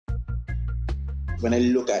When I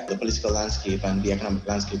look at the political landscape and the economic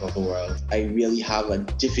landscape of the world, I really have a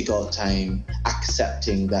difficult time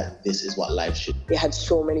accepting that this is what life should be. They had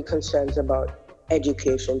so many concerns about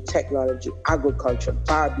education, technology, agriculture,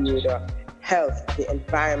 Barbuda, health, the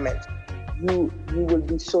environment. You will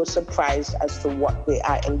be so surprised as to what they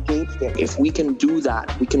are engaged in. If we can do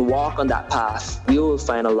that, we can walk on that path, we will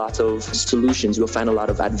find a lot of solutions, we'll find a lot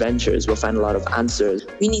of adventures, we'll find a lot of answers.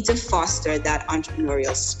 We need to foster that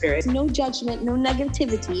entrepreneurial spirit. No judgment, no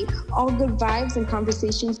negativity, all good vibes and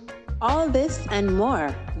conversations. All this and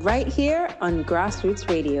more right here on Grassroots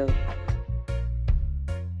Radio.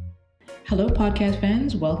 Hello, podcast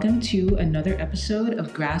fans. Welcome to another episode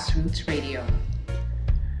of Grassroots Radio.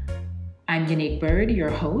 I'm Unique Bird, your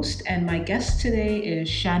host, and my guest today is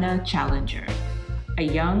Shanna Challenger, a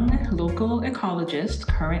young local ecologist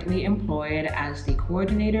currently employed as the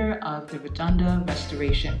coordinator of the Redonda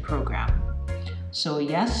Restoration Program. So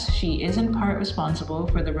yes, she is in part responsible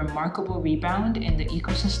for the remarkable rebound in the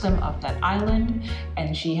ecosystem of that island,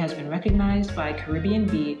 and she has been recognized by Caribbean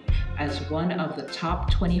Beat as one of the top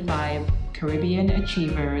 25 Caribbean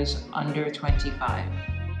achievers under 25.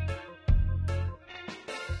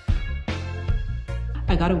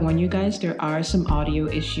 I gotta warn you guys, there are some audio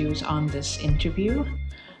issues on this interview.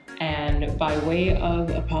 And by way of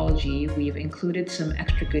apology, we've included some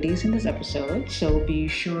extra goodies in this episode. So be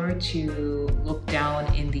sure to look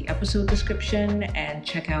down in the episode description and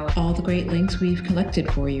check out all the great links we've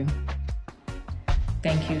collected for you.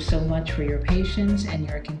 Thank you so much for your patience and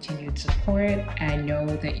your continued support. I know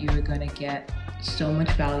that you're gonna get so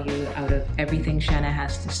much value out of everything Shanna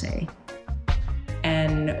has to say.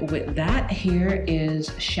 And with that, here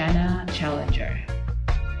is Shanna Challenger.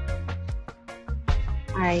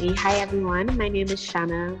 Alrighty, hi everyone. My name is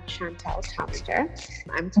Shanna Chantal Challenger.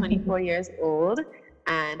 I'm 24 years old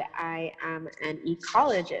and I am an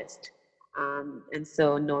ecologist. And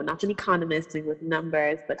so, no, not an economist dealing with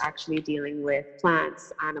numbers, but actually dealing with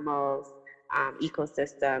plants, animals,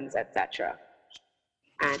 ecosystems, etc.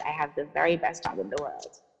 And I have the very best job in the world.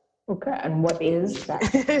 Okay, and what is that?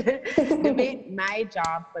 My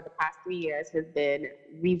job for the past 3 years has been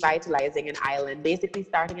revitalizing an island, basically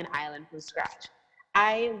starting an island from scratch.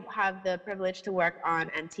 I have the privilege to work on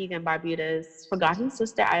Antigua and Barbuda's forgotten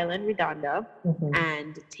sister island, Redonda,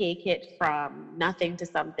 and take it from nothing to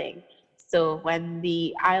something. So when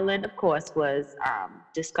the island, of course, was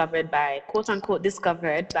discovered by, quote unquote,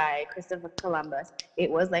 discovered by Christopher Columbus, it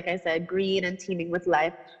was, like I said, green and teeming with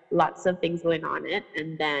life, lots of things going on it.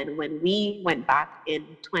 And then when we went back in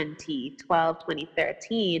 2012,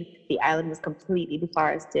 2013, the island was completely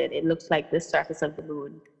deforested. It looked like the surface of the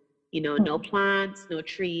moon. You know, no plants, no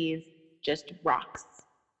trees, just rocks.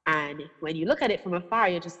 And when you look at it from afar,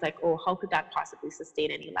 you're just like, oh, how could that possibly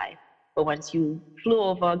sustain any life? But once you flew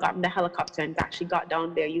over, got in the helicopter and actually got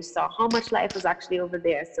down there, you saw how much life was actually over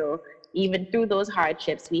there. So even through those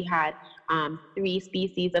hardships, we had 3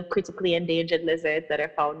 species of critically endangered lizards that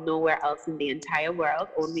are found nowhere else in the entire world,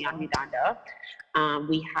 only on Redonda.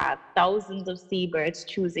 We have thousands of seabirds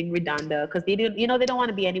choosing Redonda because they don't want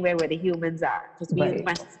to be anywhere where the humans are, because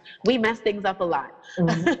we mess things up a lot.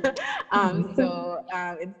 So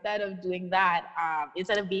instead of doing that,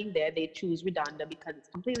 instead of being there, they choose Redonda because it's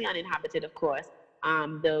completely uninhabited, of course.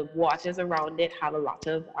 The waters around it have a lot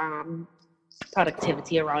of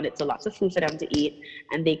productivity around it, so lots of food for them to eat,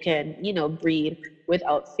 and they can, breed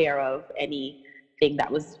without fear of anything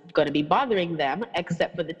that was going to be bothering them,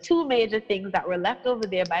 except for the 2 major things that were left over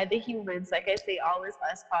there by the humans. Like I say, always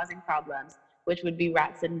us causing problems, which would be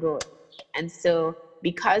rats and goats. And so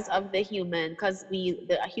because the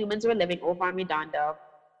humans were living over on Redonda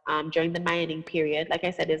during the mining period, like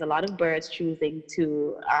I said, there's a lot of birds choosing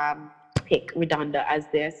to pick Redonda as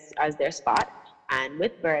their spot. And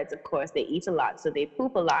with birds, of course, they eat a lot, so they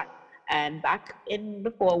poop a lot. And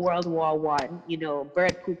before World War I,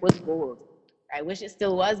 bird poop was gold. I wish it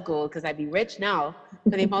still was gold because I'd be rich now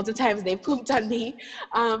for the amount of times they pooped on me.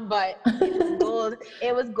 But it was gold.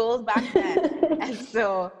 It was gold back then. And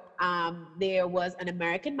so there was an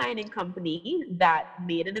American mining company that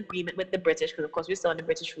made an agreement with the British, because of course we were still under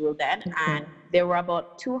British rule then. And there were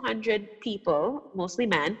about 200 people, mostly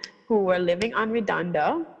men, who were living on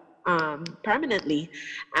Redonda permanently.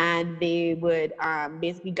 And they would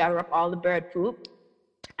basically gather up all the bird poop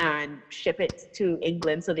and ship it to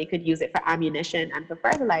England so they could use it for ammunition and for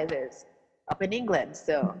fertilizers up in England.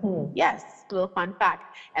 So yes, little fun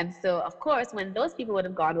fact. And so of course, when those people would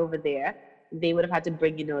have gone over there, they would have had to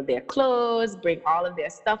bring, their clothes, bring all of their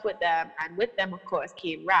stuff with them. And with them, of course,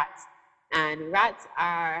 came rats. And rats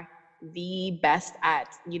are the best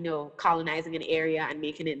at, colonizing an area and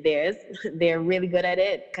making it theirs. They're really good at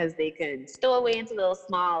it because they can stow away into little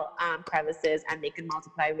small crevices, and they can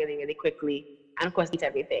multiply really, really quickly. And of course, eat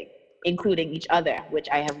everything, including each other, which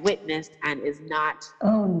I have witnessed and is not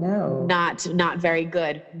not very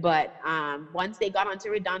good. But once they got onto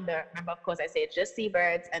Redonda, remember, of course, I say it's just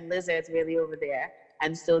seabirds and lizards really over there.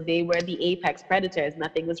 And so they were the apex predators.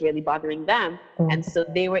 Nothing was really bothering them. And so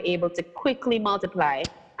they were able to quickly multiply.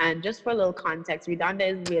 And just for a little context, Redonda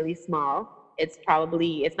is really small. It's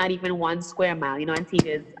not even 1 square mile.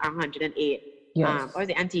 Antigua is 108. Yes. Or is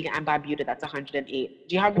it Antigua and Barbuda? That's 108.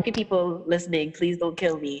 Geography people listening, please don't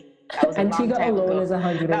kill me. That was Antigua alone is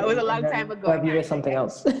 108. That was a long time ago. Barbuda is something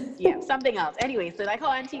else. Yeah, something else. Anyway, so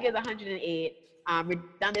Antigua is 108.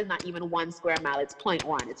 Redonda is not even 1 square mile. It's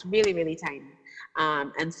 0.1. It's really, really tiny.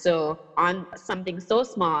 And so on something so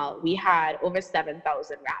small, we had over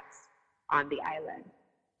 7,000 rats on the island.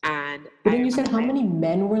 And but then you said how many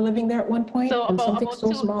men were living there at one point? So about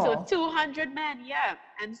small. 200 men, yeah.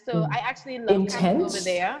 And so I actually love camping over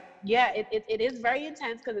there. Yeah, it is very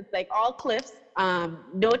intense because it's like all cliffs,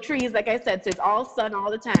 no trees, like I said, so it's all sun all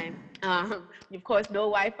the time. Of course, no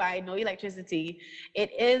Wi-Fi, no electricity.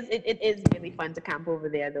 It is really fun to camp over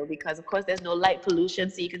there though, because of course there's no light pollution,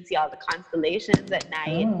 so you can see all the constellations at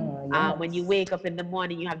night. Yes. When you wake up in the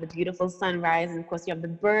morning, you have the beautiful sunrise, and of course you have the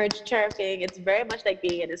birds chirping. It's very much like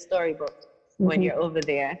being in a storybook when you're over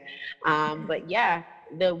there. But yeah,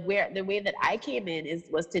 the way that I came in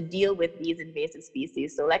was to deal with these invasive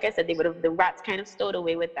species. So like I said, the rats kind of stowed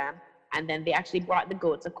away with them, and then they actually brought the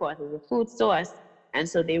goats, of course, as a food source. And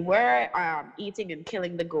so they were eating and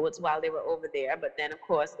killing the goats while they were over there. But then, of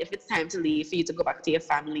course, if it's time to leave, for you to go back to your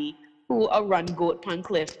family, who are run goat pon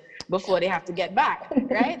cliff before they have to get back,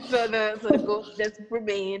 right? So the goats just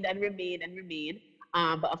remained and remained and remained.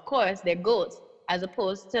 But of course, they're goats, as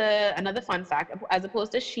opposed to, another fun fact, as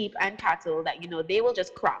opposed to sheep and cattle that, they will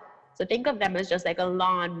just crop. So think of them as just like a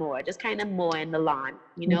lawnmower, just kind of mowing the lawn,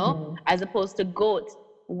 as opposed to goats,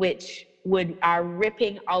 which are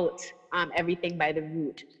ripping out everything by the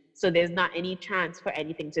root. So there's not any chance for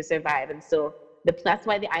anything to survive. And so that's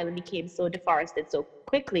why the island became so deforested so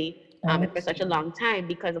quickly and for such a long time,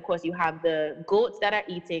 because of course you have the goats that are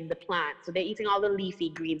eating the plants. So they're eating all the leafy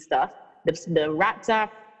green stuff. The rats are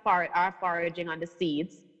foraging on the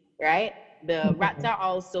seeds, right? The rats are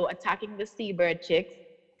also attacking the seabird chicks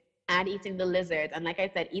and eating the lizards. And like I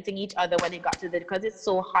said, eating each other when it got to because it's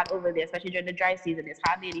so hot over there, especially during the dry season, there's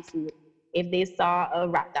hardly any food. If they saw a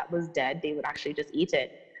rat that was dead, they would actually just eat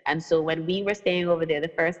it. And so when we were staying over there the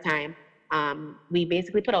first time, we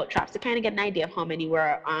basically put out traps to kind of get an idea of how many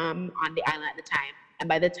were on the island at the time. And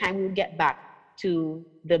by the time we would get back to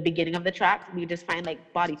the beginning of the traps, we would just find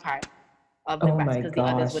like body parts of the rats, because the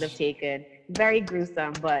others would have taken. Very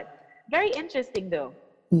gruesome, but very interesting though.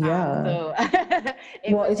 Yeah.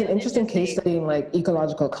 It's an interesting case study in like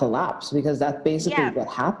ecological collapse, because that's basically what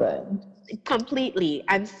happened. Completely.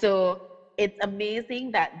 And so it's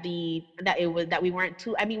amazing that we weren't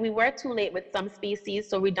too, we were too late with some species.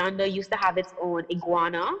 So Redonda used to have its own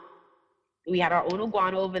iguana. We had our own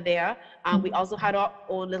iguana over there. We also had our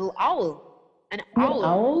own little owl.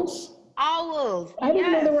 Owls? Owls. I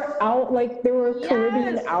didn't know there were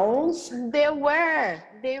Caribbean owls. There were.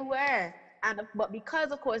 But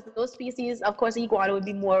because, of course, those species, of course, the iguana would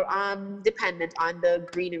be more dependent on the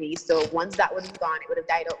greenery. So once that was gone, it would have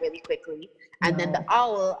died out really quickly. And then the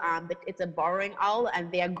owl, it's a burrowing owl,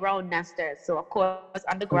 and they are ground nesters. So, of course,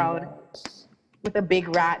 on the ground with a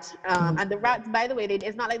big rat. And the rats, by the way,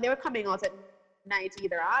 it's not like they were coming out at night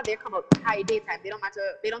either. They come out high daytime. They don't matter.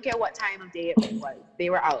 They don't care what time of day it was. They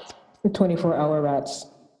were out. The 24-hour rats.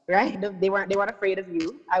 Right? They weren't afraid of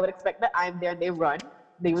you. I would expect that I'm there and they run.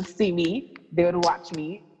 They would see me, they would watch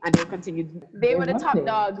me, and they would continue. They were the top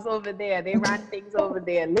dogs over there. They ran things over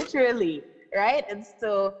there, literally, right? And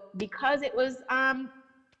so because it was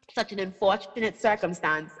such an unfortunate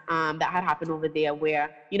circumstance that had happened over there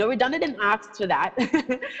where, Redonda didn't ask for that.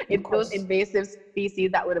 It's those invasive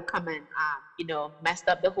species that would have come and, messed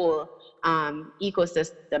up the whole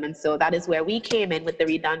ecosystem. And so that is where we came in with the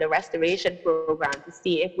Redonda Restoration Program to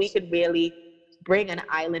see if we could really bring an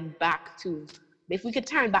island back to, if we could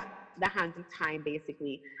turn back the hands of time,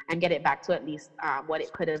 basically, and get it back to at least what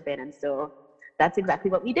it could have been. And so that's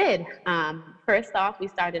exactly what we did. First off, we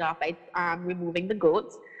started off by removing the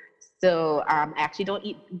goats. So I actually don't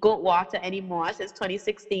eat goat water anymore since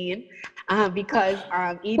 2016 because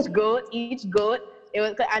each goat, it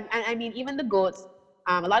was, and even the goats,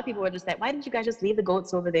 a lot of people were just like, why didn't you guys just leave the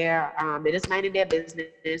goats over there? They're just minding their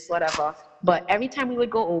business, whatever. But every time we would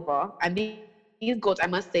go over, and these goats, I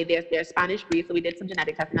must say, they're Spanish breeds. So we did some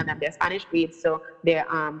genetic testing on them. They're Spanish breeds, so they're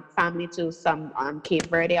family to some Cape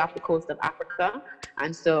Verde off the coast of Africa,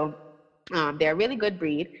 and so they're a really good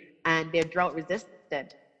breed, and they're drought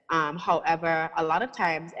resistant. However, a lot of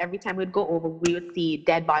times, every time we'd go over, we would see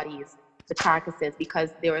dead bodies, the carcasses, because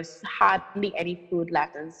there was hardly any food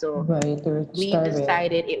left, and so we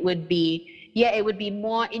decided it would be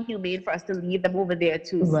more inhumane for us to leave them over there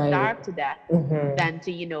to starve to death than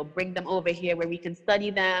to bring them over here where we can study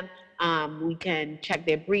them, we can check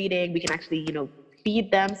their breeding, we can actually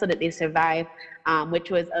feed them so that they survive,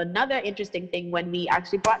 which was another interesting thing when we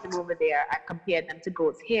actually brought them over there and compared them to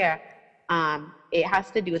goats here. It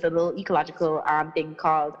has to do with a little ecological thing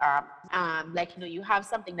called you have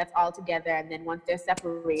something that's all together, and then once they're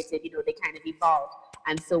separated, they kind of evolve.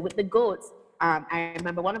 And so with the goats, I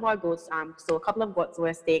remember one of our goats, so a couple of goats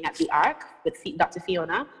were staying at the Ark with Dr.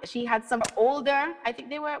 Fiona. She had some older, I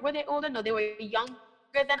think were they older? No, they were younger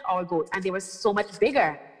than our goats, and they were so much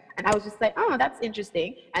bigger. And I was just like, oh, that's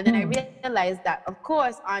interesting. And then I realized that, of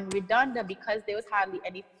course, on Redonda, because there was hardly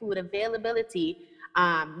any food availability,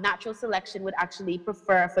 natural selection would actually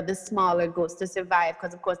prefer for the smaller goats to survive,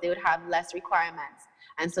 because of course they would have less requirements,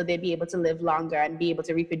 and so they'd be able to live longer and be able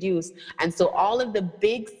to reproduce. And so all of the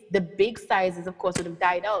big sizes, of course, would have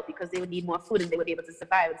died out because they would need more food and they would be able to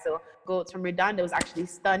survive. And so goats from Redonda was actually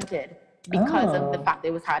stunted because of the fact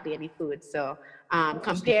there was hardly any food. So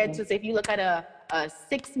compared to, say, if you look at a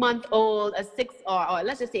 6-month-old, or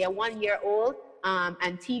let's just say a 1-year-old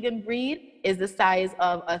Antiguan breed is the size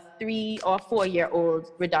of a 3 or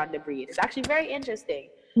 4-year-old Redonda breed. It's actually very interesting.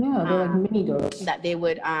 Yeah, they're like mini goats. That they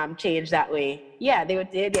would change that way. Yeah, they're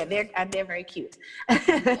very cute.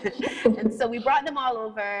 And so we brought them all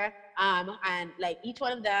over, and like each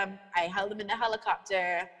one of them, I held them in the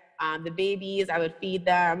helicopter. The babies, I would feed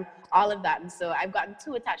them, all of that. And so I've gotten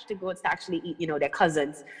too attached to goats to actually eat, their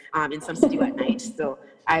cousins in some stew at night. So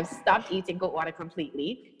I've stopped eating goat water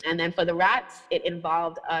completely. And then for the rats, it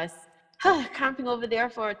involved us camping over there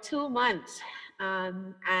for 2 months.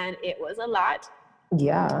 And it was a lot.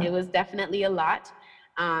 Yeah. It was definitely a lot.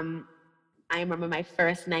 I remember my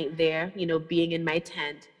first night there, being in my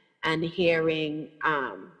tent and hearing,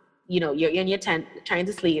 you're in your tent trying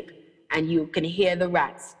to sleep, and you can hear the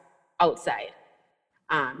rats outside.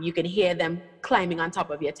 You can hear them climbing on top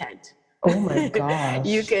of your tent. Oh my gosh.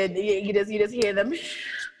 you just hear them.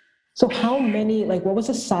 So how many, what was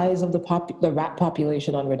the size of the rat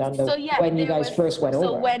population on Redonda when you guys first went over?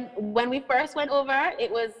 So when we first went over, it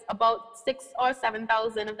was about 6,000 or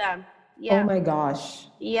 7,000 of them. Yeah. Oh my gosh.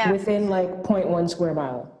 Yeah. Within 0.1 square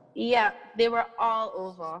mile. Yeah, they were all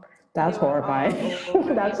over. That's horrifying.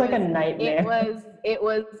 That's like a nightmare. It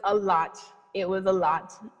was a lot. It was a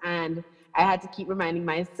lot. And I had to keep reminding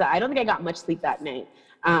myself. I don't think I got much sleep that night.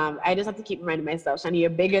 I just have to keep reminding myself, Shani, you're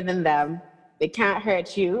bigger than them. They can't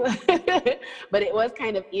hurt you. But it was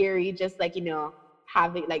kind of eerie, just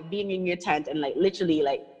having being in your tent and literally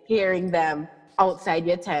hearing them outside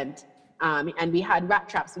your tent. And we had rat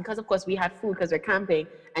traps because, of course, we had food because we're camping,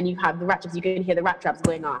 and you have the rat traps. You can hear the rat traps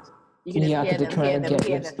going off. You can just hear them.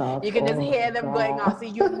 You can just hear them going off. So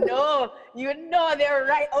you know they're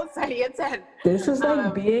right outside your tent. This is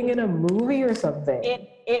like being in a movie or something.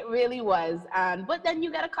 It really was. But then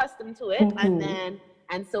you get accustomed to it,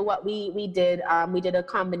 and so what we did a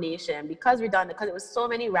combination because it was so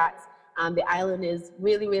many rats. The island is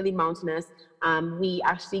really, really mountainous. We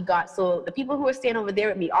actually so the people who were staying over there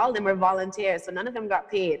with me, all of them were volunteers, so none of them got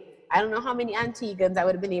paid. I don't know how many Antiguans I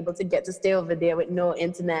would have been able to get to stay over there with no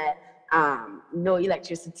internet, no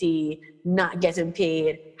electricity, not getting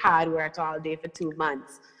paid, hard work all day for 2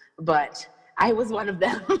 months. But I was one of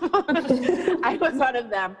them.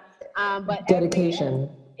 But dedication.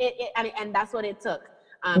 And that's what it took.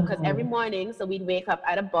 Because every morning, so we'd wake up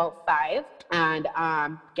at about 5 and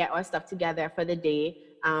get our stuff together for the day.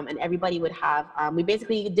 And everybody would have, we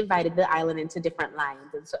basically divided the island into different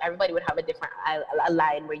lines. And so everybody would have a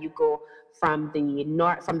line where you go from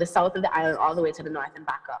the south of the island all the way to the north and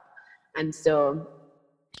back up. And so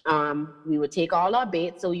we would take all our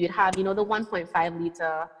bait. So you'd have, the 1.5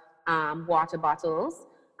 liter water bottles.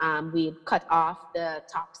 We'd cut off the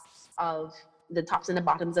tops and the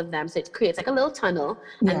bottoms of them, so it creates a little tunnel,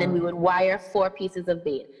 and then we would wire 4 pieces of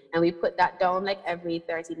bait, and we put that down every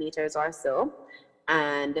 30 meters or so,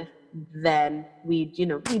 and then we'd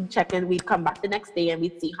check in. We'd come back the next day and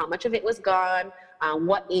we'd see how much of it was gone,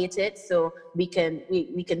 what ate it, so we can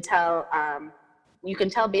tell. You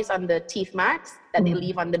can tell based on the teeth marks that they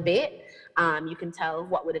leave on the bait. You can tell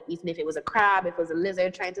what would have eaten, if it was a crab, if it was a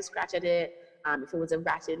lizard trying to scratch at it, if it was a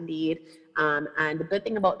rat indeed. And the good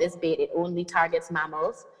thing about this bait, it only targets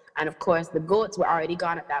mammals. And of course, the goats were already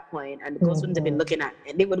gone at that point, and the goats wouldn't have been looking at,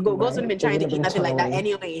 and goats wouldn't have been trying to eat nothing like that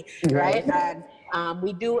anyway, right? And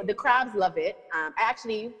the crabs love it.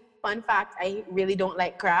 Fun fact, I really don't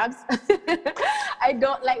like crabs. I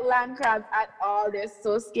don't like land crabs at all. They're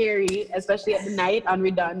so scary, especially at the night on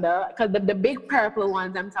Redonda, because the big purple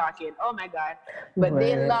ones I'm talking, oh my God. But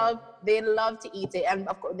they love to eat it. And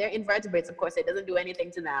of course, they're invertebrates, of course, it doesn't do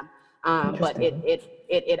anything to them. But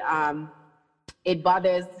it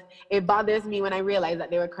bothers me when I realize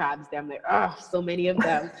that they were crabs. I'm like, oh, so many of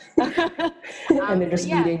them. And they're just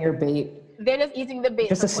eating your bait. They're just eating the bait.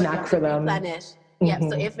 Just a snack for them. Yeah,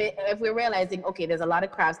 so if we're realizing, okay, there's a lot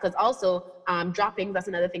of crabs, because also droppings, that's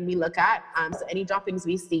another thing we look at. So any droppings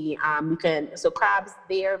we see, crabs,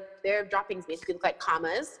 their droppings basically look like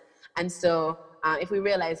commas. And so if we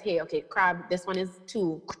realize, hey, okay, crab, this one is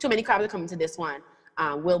too many crabs are coming to this one,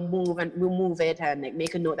 we'll move it and like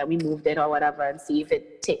make a note that we moved it or whatever, and see if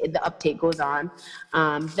the uptake goes on.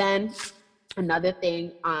 Then another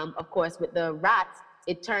thing, of course, with the rats,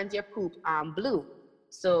 it turns your poop blue.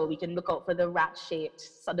 So we can look out for the rat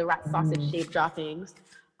sausage shaped droppings.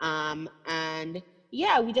 And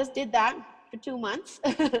yeah, we just did that for 2 months.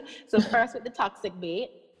 So first with the toxic bait.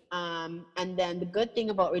 And then the good thing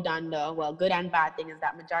about Redonda, well, good and bad thing, is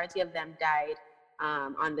that majority of them died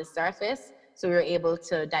on the surface. So we were able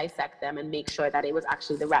to dissect them and make sure that it was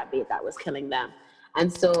actually the rat bait that was killing them.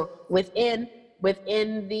 And so within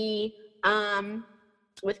the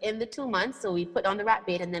 2 months, so we put on the rat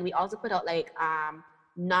bait, and then we also put out like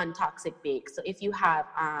non-toxic bait. So if you have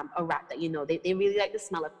a rat that they really like the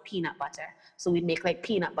smell of peanut butter, so we'd make like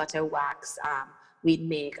peanut butter wax, we'd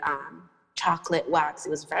make chocolate wax. It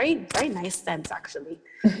was very, very nice scents actually.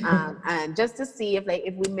 And just to see if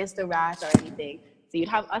we missed a rat or anything. So you'd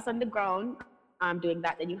have us on the ground doing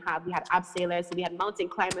that. Then we had abseilers, so we had mountain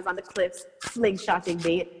climbers on the cliffs slingshotting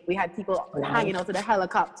bait. We had people hanging out of the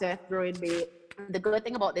helicopter throwing bait. The good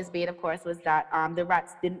thing about this bait, of course, was that the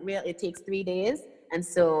rats it takes 3 days. And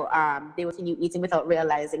so they will continue eating without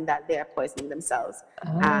realizing that they're poisoning themselves.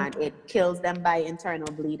 And it kills them by internal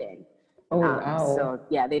bleeding. Oh, wow. So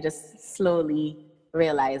yeah, they just slowly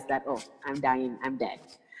realize that, oh, I'm dying, I'm dead.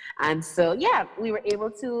 And so, yeah, we were able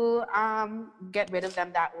to get rid of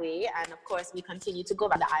them that way. And of course, we continue to go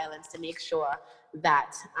by the islands to make sure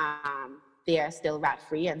that they are still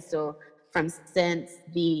rat-free. And so since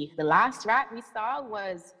the last rat we saw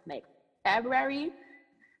was like February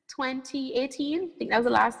 2018. I think that was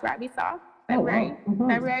the last rat we saw. February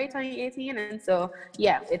 2018. And so,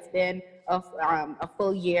 yeah, it's been a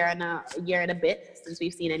full year and a bit since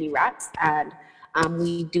we've seen any rats. And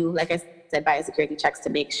we do, like I said, biosecurity checks to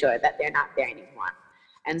make sure that they're not there anymore.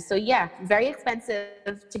 And so, yeah, very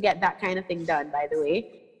expensive to get that kind of thing done, by the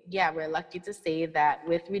way. Yeah, we're lucky to say that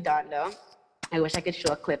with Redonda, I wish I could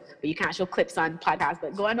show a clip, but you can't show clips on podcasts,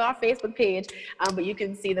 but go on our Facebook page, but you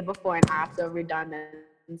can see the before and after of Redonda.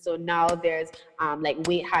 And so now there's like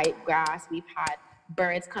weight height grass. We've had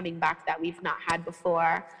birds coming back that we've not had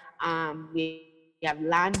before. We have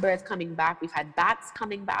land birds coming back. We've had bats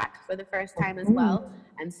coming back for the first time as well.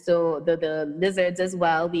 And so the lizards as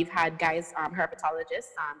well. We've had guys,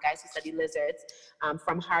 herpetologists, guys who study lizards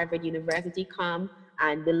from Harvard University come,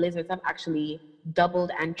 and the lizards have actually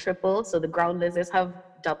doubled and tripled. So the ground lizards have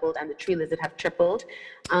doubled and the tree lizard have tripled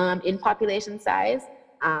in population size.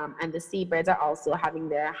 And the seabirds are also having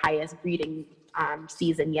their highest breeding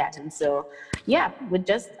season yet. And so, yeah, with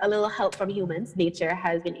just a little help from humans, nature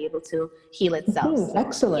has been able to heal itself. So,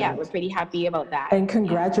 excellent. Yeah, we're pretty happy about that. And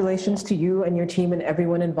congratulations to you and your team and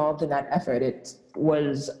everyone involved in that effort. It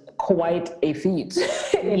was quite a feat.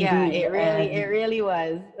 Yeah, it really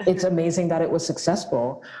was. It's amazing that it was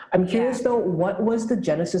successful. I'm curious though, what was the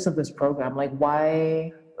genesis of this program? Like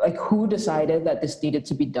why, like who decided that this needed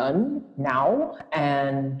to be done now?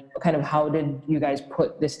 And kind of how did you guys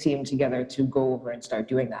put this team together to go over and start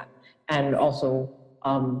doing that? And also,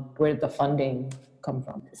 where did the funding come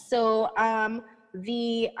from? So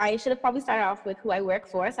I should have probably started off with who I work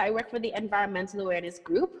for. So I work for the Environmental Awareness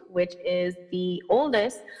Group, which is the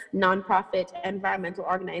oldest nonprofit environmental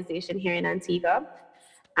organization here in Antigua.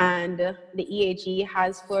 And the EAG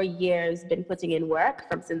has for years been putting in work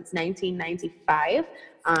since 1995.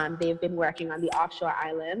 They've been working on the offshore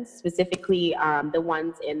islands, specifically the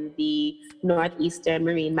ones in the northeastern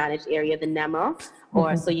marine managed area, the NEMA,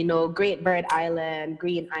 or Great Bird Island,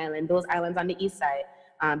 Green Island, those islands on the east side.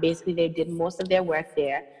 Basically, they did most of their work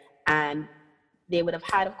there. And they would have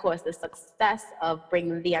had, of course, the success of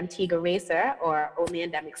bringing the Antigua racer, or only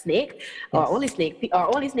endemic snake, or only snake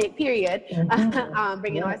period,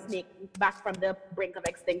 bringing our snake back from the brink of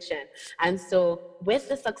extinction. And so with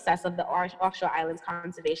the success of the Offshore Islands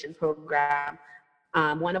Conservation Program,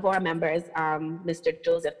 one of our members, Mr.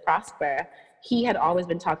 Joseph Prosper, he had always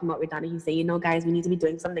been talking about Redonda. He said, you know, guys, we need to be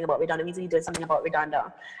doing something about Redonda. We need to be doing something about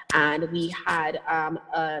Redonda. And we had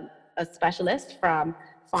a specialist from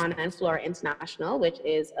Fauna and Flora International, which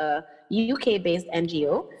is a UK-based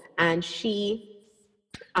NGO. And so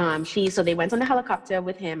they went on the helicopter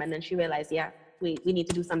with him, and then she realized, yeah, we need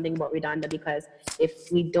to do something about Redonda, because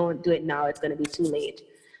if we don't do it now, it's going to be too late.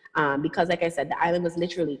 Because like I said, the island was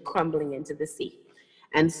literally crumbling into the sea.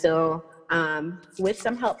 And so with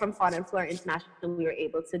some help from Fauna and Flora International, we were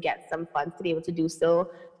able to get some funds to be able to do so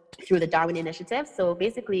through the Darwin Initiative. So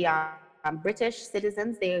basically, British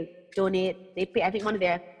citizens, they donate, they pay, I think one of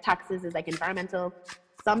their taxes is like environmental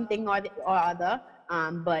something or other.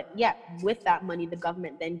 But yeah, with that money, the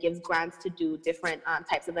government then gives grants to do different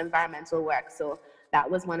types of environmental work. So that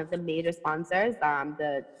was one of the major sponsors,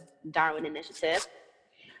 the Darwin Initiative.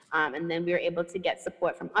 And then we were able to get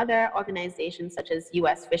support from other organizations such as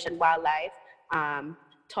U.S. Fish and Wildlife,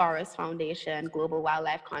 Taurus Foundation, Global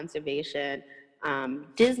Wildlife Conservation,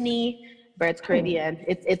 Disney, Birds Caribbean.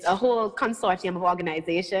 It's a whole consortium of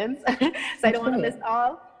organizations. So I don't want to list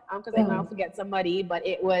all, because I might forget somebody, but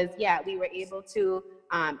it was, we were able to,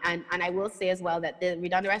 and I will say as well that the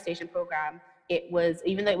Redonda Restoration Program, it was,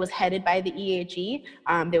 even though it was headed by the EAG,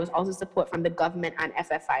 there was also support from the government and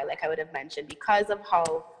FFI, like I would have mentioned, because of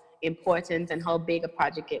how important and how big a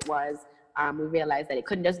project it was. We realized that it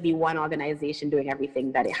couldn't just be one organization doing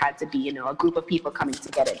everything, that it had to be, you know, a group of people coming to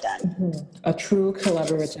get it done. A true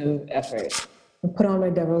collaborative effort. I'll put on my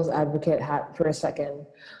devil's advocate hat for a second.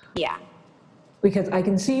 Yeah. Because I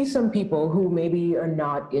can see some people who maybe are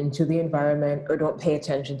not into the environment or don't pay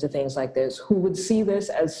attention to things like this, who would see this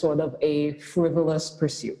as sort of a frivolous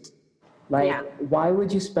pursuit. Like, why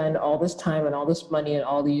would you spend all this time and all this money and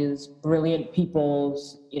all these brilliant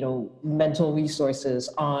people's, you know, mental resources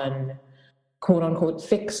on, quote unquote,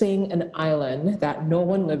 fixing an island that no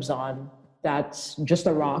one lives on, that's just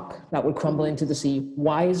a rock that would crumble into the sea?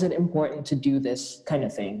 Why is it important to do this kind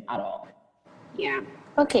of thing at all? Yeah.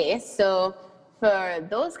 Okay, so for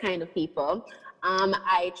those kind of people,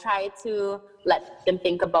 I try to let them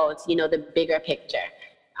think about, you know, the bigger picture.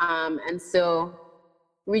 And so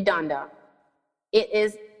Redonda, it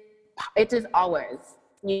is ours,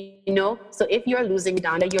 you know? So if you're losing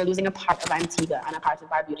Redonda, you're losing a part of Antigua and a part of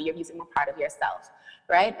Barbuda, you're losing a part of yourself,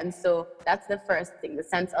 right? And so that's the first thing, the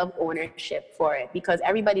sense of ownership for it, because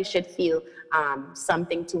everybody should feel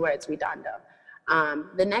something towards Redonda.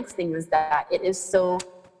 The next thing is that it is so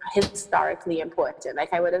historically important.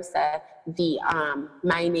 Like I would have said, the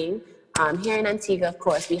mining, here in Antigua, of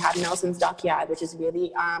course, we have Nelson's Dockyard, which is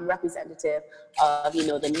really representative of, you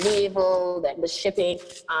know, the naval, the shipping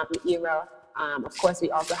era. Of course,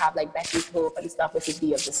 we also have like Betty's Hope and stuff, which would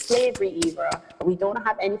be of the slavery era. But we don't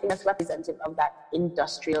have anything that's representative of that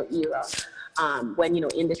industrial era, when, you know,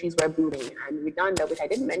 industries were booming. And Redonda, which I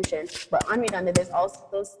didn't mention, but on Redonda, there's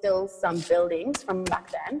also still some buildings from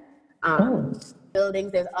back then.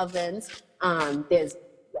 Buildings, there's ovens, there's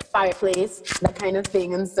fireplace, that kind of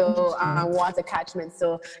thing, and so water catchment.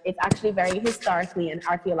 So it's actually very historically and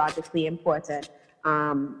archaeologically important.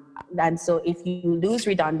 And so if you lose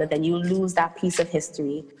Redonda, then you lose that piece of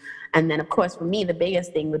history. And then, of course, for me, the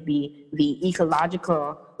biggest thing would be the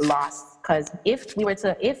ecological loss. Because if we were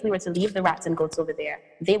to leave the rats and goats over there,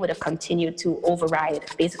 they would have continued to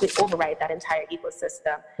basically override that entire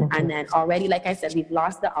ecosystem. And then already, like I said, we've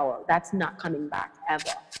lost the owl. That's not coming back ever.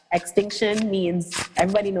 Extinction means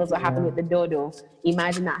everybody knows what happened with the dodo.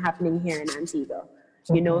 Imagine that happening here in Antigua.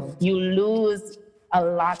 You know, you lose a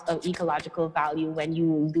lot of ecological value when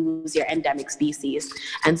you lose your endemic species.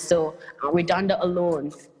 And so Redonda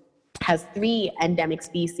alone has 3 endemic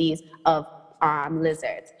species of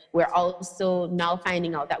lizards. We're also now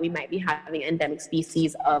finding out that we might be having endemic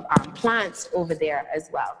species of plants over there as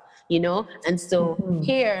well, you know? And so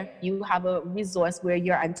here you have a resource where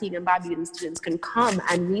your Antigua and Barbudan students can come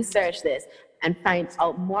and research this and find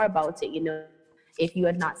out more about it, you know? If you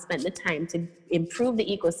had not spent the time to improve the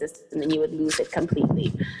ecosystem, then you would lose it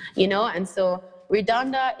completely, you know? And so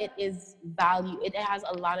Redonda, it has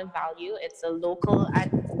a lot of value. It's a local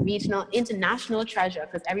and regional, international treasure,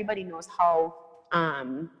 because everybody knows how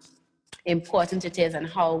important it is and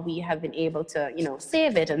how we have been able to, you know,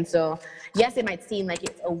 save it. And so, yes, it might seem like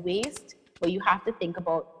it's a waste, but you have to think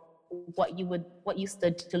about what you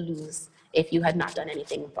stood to lose if you had not done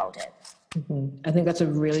anything about it. I think that's a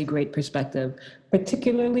really great perspective,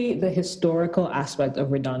 particularly the historical aspect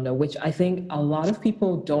of Redondo, which I think a lot of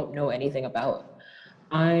people don't know anything about.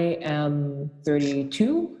 I am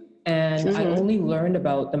 32, and I only learned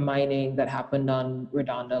about the mining that happened on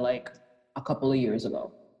Redondo like a couple of years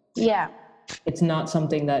ago. Yeah. It's not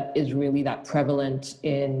something that is really that prevalent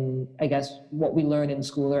in, I guess, what we learn in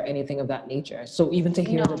school or anything of that nature. So even to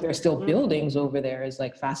hear that there's still buildings over there is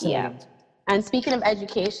like fascinating. Yeah. And speaking of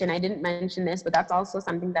education, I didn't mention this, but that's also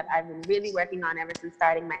something that I've been really working on ever since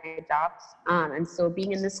starting my job. And so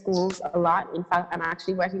being in the schools a lot, in fact, I'm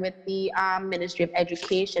actually working with the Ministry of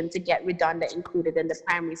Education to get Redondo included in the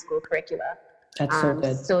primary school curricula. That's so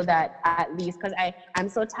good. So that at least, because I'm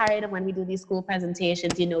so tired of when we do these school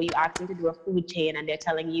presentations, you know, you ask them to do a food chain and they're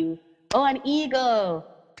telling you, oh, an eagle,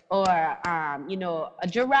 or, you know, a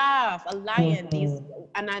giraffe, a lion,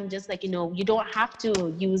 and I'm just like, you know, you don't have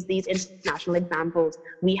to use these international examples.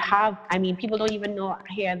 We have, I mean, people don't even know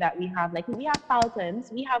here that we have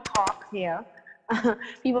falcons, we have hawks here.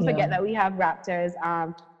 People forget that we have raptors,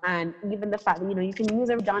 and even the fact that, you know, you can use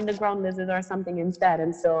a underground lizard or something instead.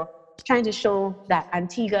 And so trying to show that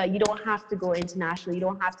Antigua, you don't have to go international, you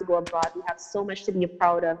don't have to go abroad. We have so much to be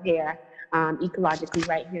proud of here, ecologically,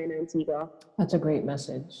 right here in Antigua. That's a great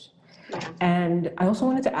message. And I also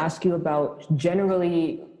wanted to ask you about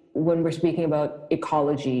generally when we're speaking about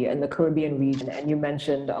ecology and the Caribbean region, and you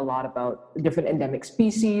mentioned a lot about different endemic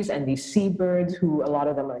species and these seabirds who a lot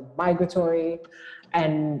of them are migratory.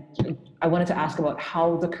 And I wanted to ask about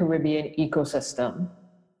how the Caribbean ecosystem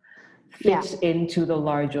fits into the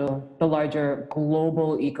larger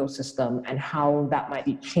global ecosystem, and how that might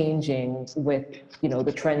be changing with, you know,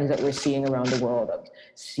 the trends that we're seeing around the world of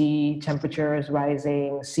sea temperatures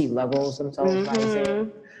rising, sea levels themselves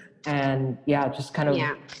rising, and just kind of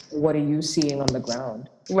what are you seeing on the ground?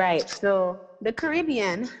 Right. So the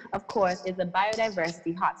Caribbean, of course, is a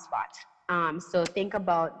biodiversity hotspot. So think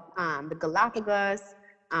about the Galapagos,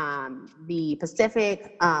 the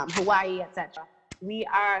Pacific, Hawaii, etc. We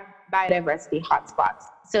are biodiversity hotspots.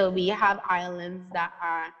 So we have islands that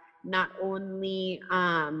are not only,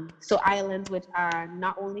 islands which are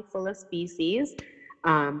not only full of species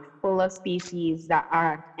that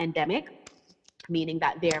are endemic, meaning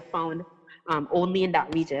that they're found only in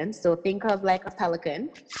that region. So think of like a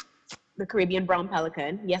pelican, the Caribbean brown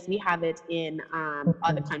pelican. Yes, we have it in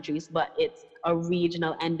other countries, but it's a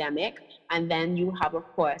regional endemic. And then you have, of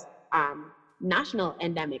course, national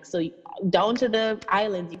endemic. So down to the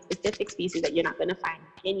islands, specific species that you're not going to find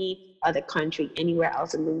any other country anywhere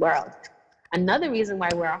else in the world. Another reason why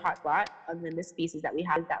we're a hotspot, other than the species that we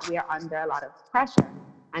have, is that we are under a lot of pressure.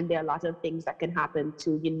 And there are a lot of things that can happen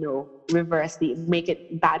to, you know, make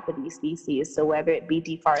it bad for these species. So whether it be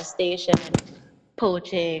deforestation,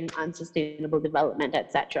 poaching, unsustainable development,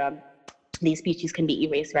 etc., these species can be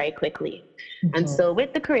erased very quickly. And so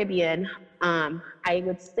with the Caribbean, I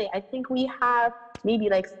would say, I think we have maybe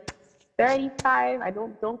like 35,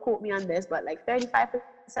 don't quote me on this, but like 35%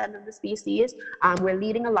 of the species. We're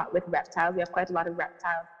leading a lot with reptiles. We have quite a lot of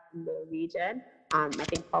reptiles in the region. I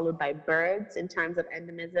think followed by birds in terms of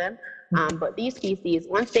endemism. But these species,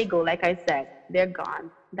 once they go, like I said, they're gone.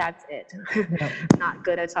 That's it. Not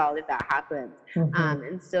good at all if that happens.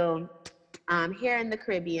 And so here in the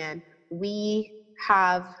Caribbean, we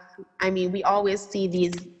have, we always see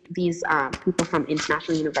these people from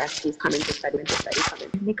international universities coming to study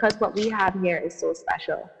because what we have here is so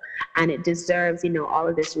special and it deserves, you know, all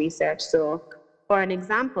of this research. So for an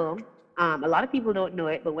example, a lot of people don't know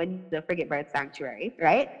it, but when the Frigate Bird Sanctuary,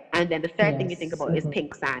 right? And then the third thing you think about is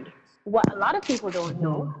pink sand. What a lot of people don't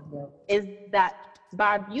know is that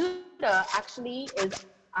Barbuda actually is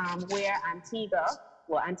where Antigua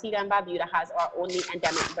and Barbuda has our only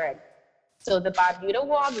endemic bird. So the Barbuda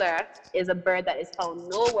warbler is a bird that is found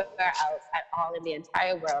nowhere else at all in the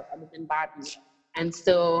entire world other than Barbuda. And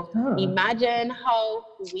so imagine how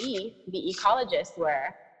we, the ecologists,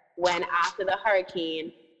 were when after the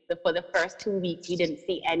hurricane, for the first 2 weeks, we didn't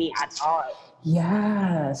see any at all.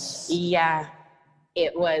 Yes. Yeah,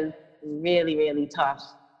 it was really, really tough.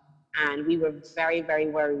 And we were very, very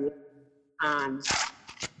worried.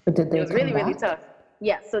 But did they it was really, really tough.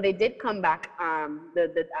 Yeah, so they did come back.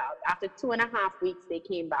 After 2.5 weeks, they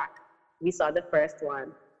came back. We saw the first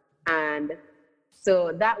one, and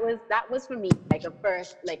so that was for me like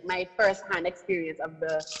my first-hand experience of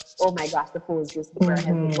the oh my gosh, the poles just the bird has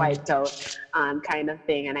been wiped out kind of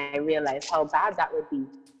thing, and I realized how bad that would be,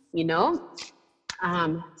 you know.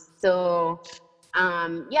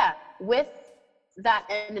 With that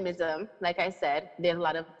endemism, like I said, there's a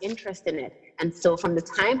lot of interest in it. And so from the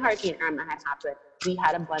time Hurricane Irma had happened, we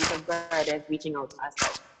had a bunch of birders reaching out to us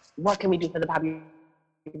like, what can we do for the Bobby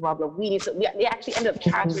Wobbler? They actually ended up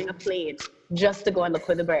chartering a plane just to go and look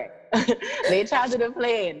for the bird. They chartered a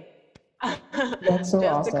plane That's so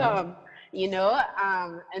just awesome. to come, you know?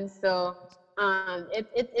 And so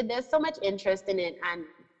there's so much interest in it. And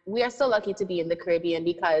we are so lucky to be in the Caribbean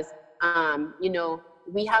because, you know,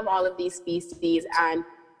 we have all of these species, and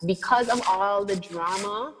because of all the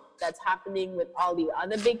drama that's happening with all the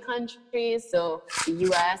other big countries, so the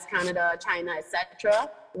US, Canada, China, etc.,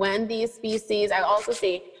 when these species, I also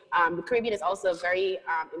say the Caribbean is also a very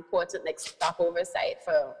important like stopover site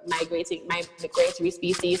for migratory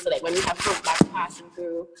species. So like when we have humpbacks passing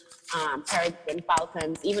through, peregrine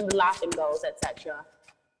falcons, even the laughing gulls, etc.,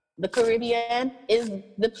 the Caribbean is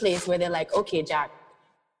the place where they're like, okay, Jack,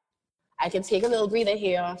 I can take a little breather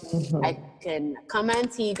here. I can come to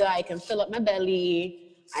Antigua. I can fill up my belly.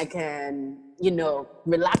 I can, you know,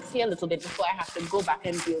 relax here a little bit before I have to go back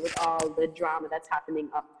and deal with all the drama that's happening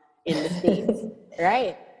up in the States,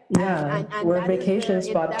 right? Yeah, we're a vacation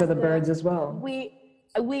spot for the birds as well. We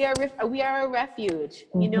are a refuge,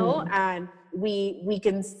 you know, and we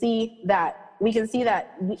can see that.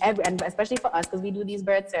 And especially for us, because we do these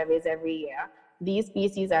bird surveys every year, these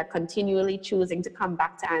species are continually choosing to come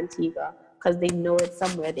back to Antigua because they know it's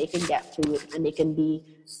somewhere they can get food and they can be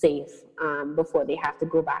safe before they have to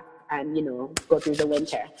go back and, you know, go through the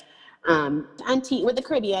winter. With the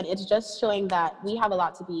Caribbean, it's just showing that we have a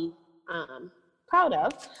lot to be proud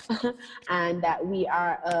of and that we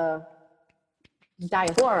are a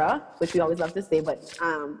diaspora, which we always love to say, but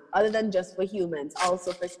other than just for humans,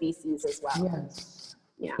 also for species as well. Yes.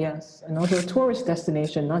 Yeah. Yes, and also a tourist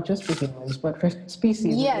destination, not just for humans, but for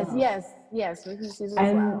species. Yes, as well. yes, for species as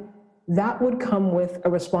and well. That would come with a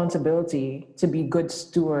responsibility to be good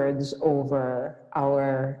stewards over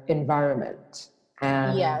our environment.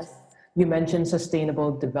 And yes. You mentioned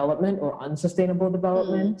sustainable development or unsustainable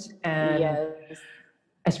development, and yes.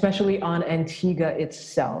 especially on Antigua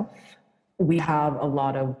itself, we have a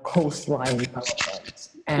lot of coastline development.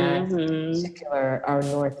 And in particular, our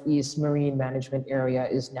Northeast Marine Management Area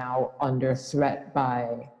is now under threat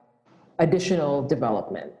by additional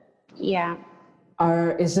development. Yeah.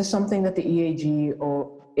 Is this something that the EAG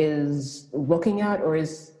is looking at, or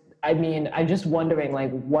I'm just wondering,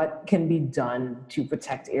 like, what can be done to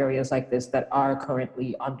protect areas like this that are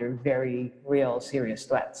currently under very real, serious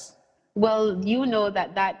threats? Well, you know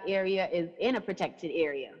that area is in a protected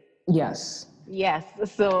area. Yes. Yes.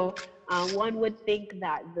 So one would think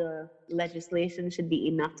that the legislation should be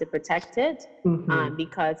enough to protect it,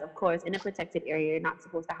 because, of course, in a protected area, you're not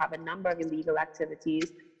supposed to have a number of illegal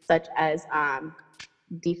activities, such as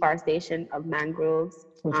deforestation of mangroves,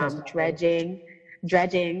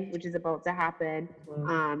 dredging, which is about to happen.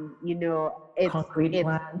 You know, concrete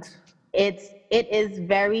plant. It is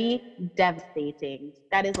very devastating.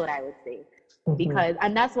 That is what I would say, because,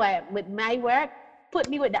 and that's why with my work, put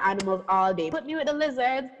me with the animals all day. Put me with the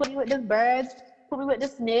lizards, put me with the birds, put me with the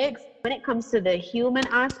snakes. When it comes to the human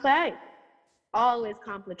aspect, always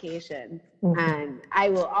complications. And I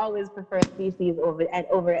will always prefer species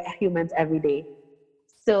over humans every day.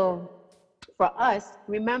 So for us,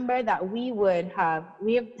 remember that we have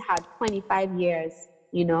had 25 years,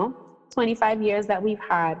 25 years that we've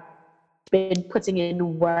been putting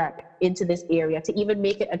in work into this area to even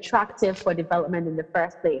make it attractive for development in the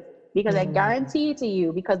first place. Because I guarantee to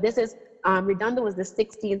you, because this is, Redondo was the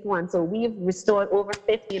 16th one, so we've restored over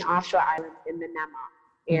 15 offshore islands in the Nema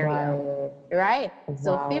area, right? Wow.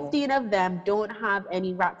 So 15 of them don't have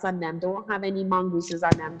any rats on them, don't have any mongooses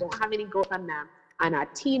on them, don't have any goats on them, and are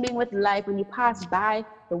teeming with life. When you pass by,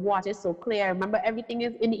 the water is so clear. Remember, everything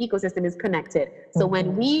is in the ecosystem is connected. So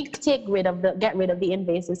when we get rid of the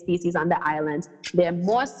invasive species on the island, there are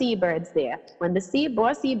more seabirds there. When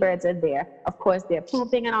more seabirds are there, of course, they're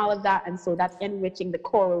pooping and all of that. And so that's enriching the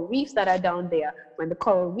coral reefs that are down there. When the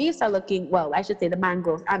coral reefs are looking, well, I should say the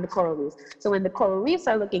mangroves and the coral reefs. So when the coral reefs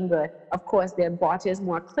are looking good, of course, their water is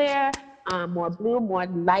more clear, more blue, more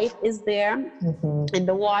life is there in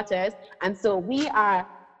the waters. And so we are,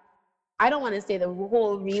 I don't want to say the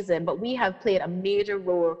whole reason, but we have played a major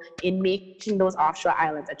role in making those offshore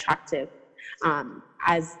islands attractive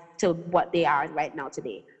as to what they are right now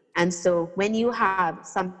today. And so when you have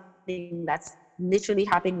something that's literally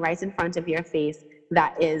happening right in front of your face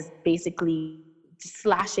that is basically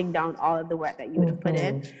slashing down all of the work that you would have put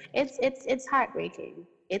in, it's heartbreaking.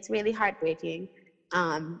 It's really heartbreaking.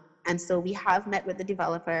 And so we have met with the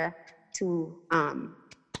developer to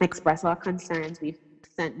express our concerns. We've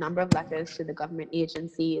sent a number of letters to the government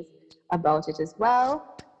agencies about it as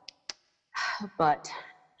well. But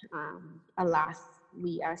alas,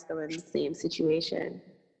 we are still in the same situation.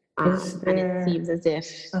 And it seems as if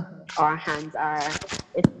our hands are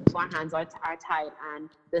tied. And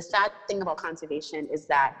the sad thing about conservation is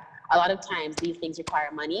that a lot of times these things require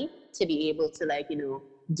money to be able to, like, you know,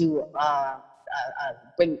 do a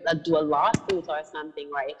lawsuit or something,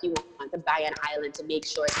 or if you want to buy an island to make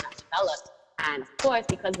sure it's not developed. And of course,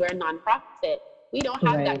 because we're a nonprofit, we don't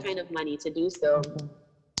have that kind of money to do so.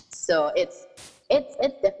 So it's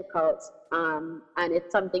difficult, and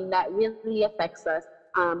it's something that really affects us.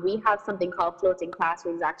 We have something called floating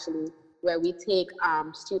classrooms, actually, where we take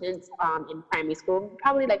students in primary school,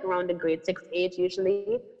 probably like around the grade 6 age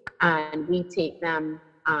usually, and we take them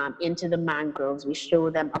into the mangroves. We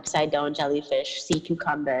show them upside down jellyfish, sea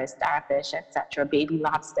cucumbers, starfish, etc., baby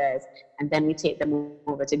lobsters, and then we take them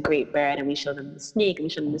over to Great Bird and we show them the snake and we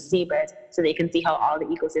show them the seabirds, so they can see how all the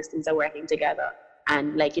ecosystems are working together.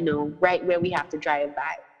 And, like, you know, right where we have to drive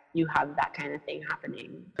by, you have that kind of thing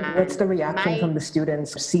happening. What's the reaction from the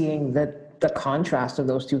students seeing the contrast of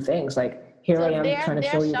those two things? Like, here I am trying to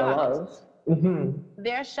show you the love.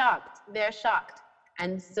 They're shocked.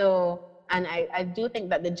 And so, and I do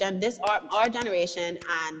think that our generation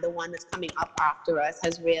and the one that's coming up after us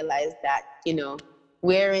has realized that, you know,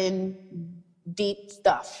 we're in deep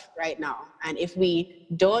stuff right now. And if we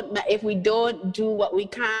don't do what we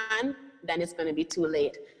can, then it's going to be too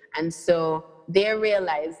late. And so they're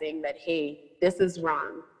realizing that, hey, this is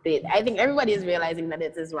wrong. I think everybody is realizing that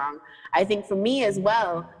it is wrong. I think for me as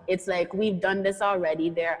well, it's like, we've done this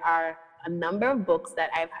already. There are a number of books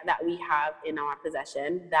that we have in our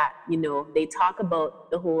possession that, you know, they talk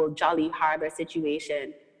about the whole Jolly Harbor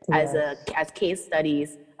situation as case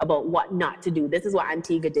studies about what not to do. This is what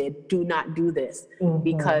Antigua did. Do not do this.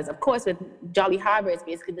 Because, of course, with Jolly Harbor, it's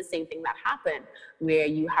basically the same thing that happened, where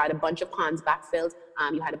you had a bunch of ponds backfilled,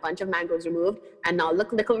 you had a bunch of mangroves removed, and now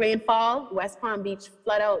look, little rainfall, West Palm Beach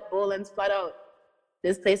flood out, Bowlands flood out,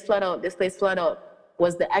 this place flood out, this place flood out.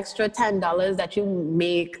 Was the extra $10 that you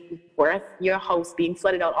make worth your house being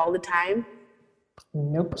flooded out all the time?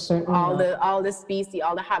 Nope, certainly all the species,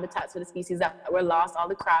 all the habitats for the species that were lost, all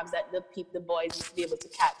the crabs that the boys used to be able to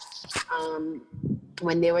catch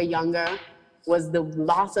when they were younger. Was the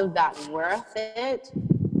loss of that worth it?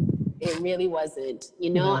 It really wasn't, you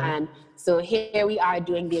know? And so here we are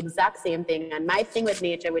doing the exact same thing. And my thing with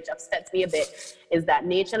nature, which upsets me a bit, is that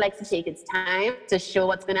nature likes to take its time to show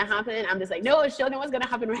what's going to happen. I'm just like, no, show them what's going to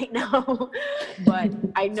happen right now. But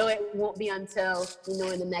I know it won't be until, you know,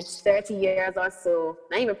 in the next 30 years or so,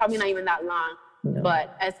 probably not even that long. No.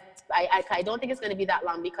 But I don't think it's going to be that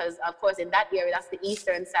long, because, of course, in that area, that's the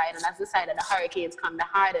eastern side, and that's the side that the hurricanes come the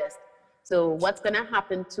hardest. So what's going to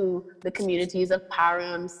happen to the communities of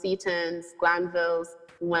Parham, Setons, Glanvilles,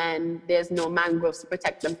 when there's no mangroves to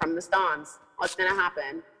protect them from the storms? What's going to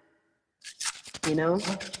happen? You know?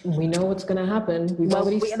 We know what's going to happen. Well,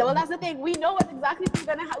 that's the thing. We know exactly what's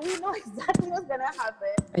going to happen. We know exactly what's going to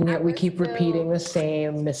happen. And yet we keep repeating the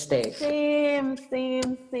same mistake. Same.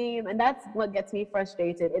 And that's what gets me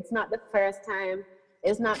frustrated. It's not the first time.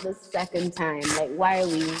 It's not the second time. Like, why are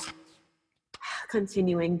we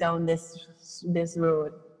continuing down this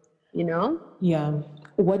road, you know? Yeah.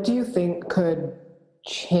 What do you think could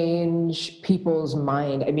change people's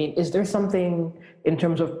mind? I mean, is there something in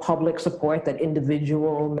terms of public support that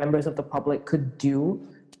individual members of the public could do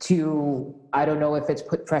to, I don't know if it's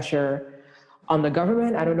put pressure on the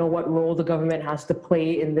government, I don't know what role the government has to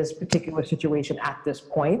play in this particular situation at this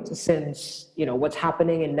point, since, you know, what's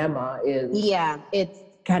happening in NEMA is it's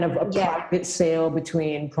kind of a private sale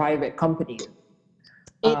between private companies.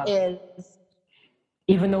 It is.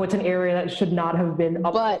 Even though it's an area that should not have been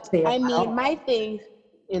up for sale. I mean, my thing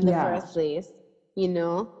in the first place, you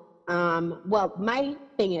know, well, my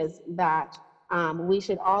thing is that we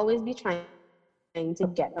should always be trying to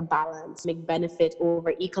get a balance, make benefit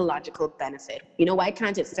over ecological benefit. You know, why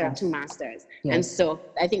can't it serve two masters? Yes. And so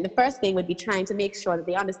I think the first thing would be trying to make sure that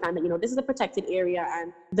they understand that, you know, this is a protected area,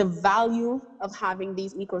 and the value of having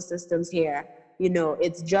these ecosystems here, you know,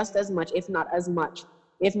 it's just as much, if not as much,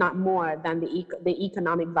 if not more, than the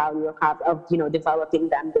economic value of you know, developing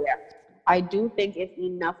them there. I do think if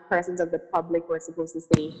enough persons of the public were supposed to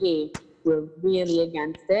say, hey, we're really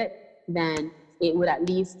against it, then it would at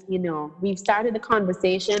least, you know, we've started the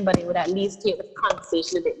conversation, but it would at least take the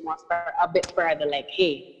conversation a bit further, like,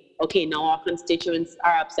 hey, okay, now our constituents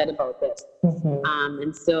are upset about this.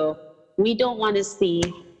 And so we don't want to see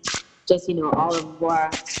just, you know, all of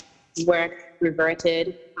our work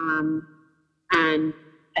reverted, and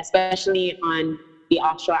especially on the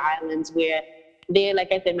offshore islands where they, like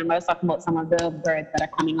I said, remember I was talking about some of the birds that are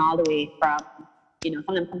coming all the way from, you know,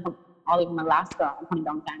 some of them come from all the way from Alaska and coming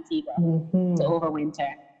down to Antigua to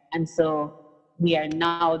overwinter. And so we are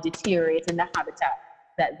now deteriorating the habitat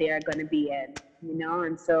that they're going to be in, you know?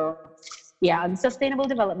 And so, yeah, and sustainable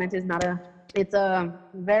development is it's a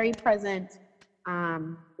very present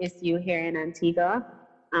issue here in Antigua.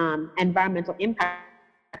 Environmental impact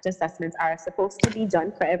assessments are supposed to be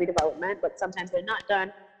done for every development, but sometimes they're not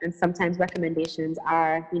done, and sometimes recommendations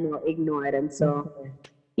are, you know, ignored. And so,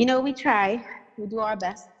 you know, we do our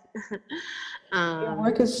best. Your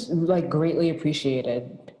work is like greatly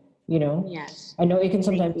appreciated, you know? Yes. I know it can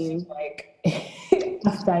sometimes seem like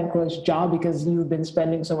a thankless job because you've been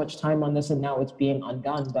spending so much time on this and now it's being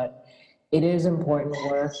undone, but it is important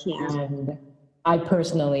work. And I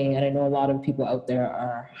personally, and I know a lot of people out there,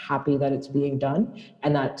 are happy that it's being done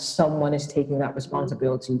and that someone is taking that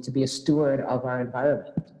responsibility to be a steward of our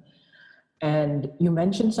environment. And you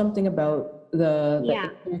mentioned something about the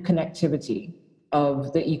connectivity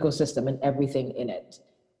of the ecosystem and everything in it.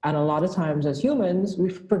 And a lot of times as humans, we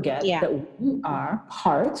forget that we are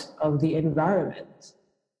part of the environment.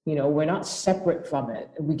 You know, we're not separate from it.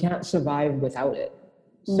 We can't survive without it.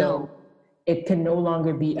 So it can no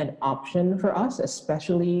longer be an option for us,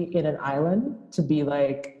 especially in an island, to be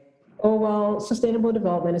like, oh, well, sustainable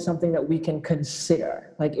development is something that we can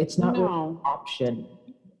consider. Like, it's not really an option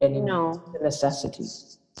anymore. It's a necessity.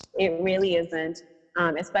 It really isn't.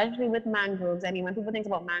 Especially with mangroves. I mean, when people think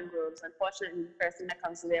about mangroves, unfortunately, the first thing that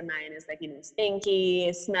comes to their mind is like, you know,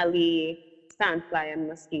 stinky, smelly, sandfly, and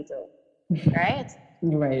mosquito, right?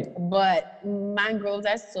 Right. But mangroves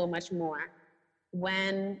are so much more.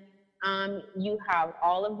 When you have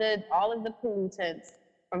all of the pollutants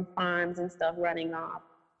from farms and stuff running off,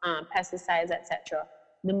 pesticides, etc.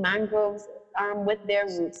 The mangroves, with their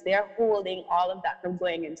roots, they're holding all of that from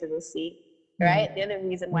going into the sea. Right? They're the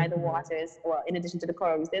reason why the waters, well, in addition to the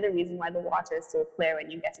coral reefs, they're the reason why the water is so clear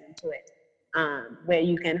when you get into it. Where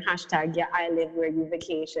you can hashtag your I live where you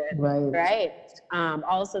vacation. Right?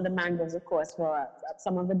 Also the mangroves, of course, for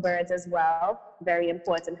some of the birds as well, very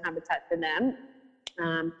important habitat for them.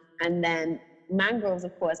 And then mangroves,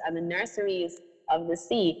 of course, are the nurseries of the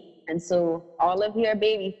sea. And so all of your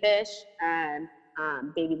baby fish and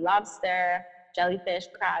baby lobster, jellyfish,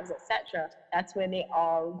 crabs, etc., that's where they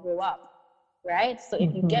all grow up. Right? So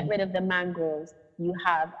if you get rid of the mangroves, you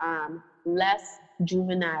have less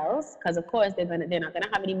juveniles, because of course they're not gonna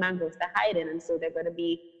have any mangroves to hide in, and so they're gonna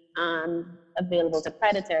be available to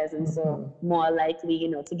predators, and so more likely, you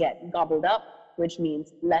know, to get gobbled up, which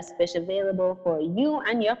means less fish available for you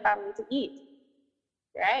and your family to eat.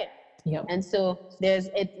 Right? Yep. And so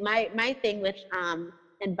it's my thing with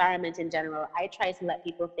environment in general. I try to let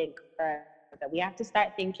people think that we have to start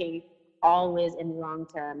thinking always in the long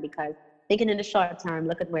term, because thinking in the short term,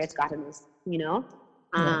 look at where it's gotten us, you know?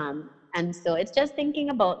 And so it's just thinking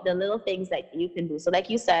about the little things that you can do. So like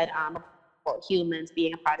you said, about humans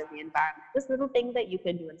being a part of the environment, just little things that you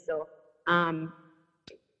can do. And so,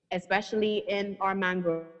 especially in our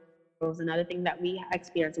mangroves, another thing that we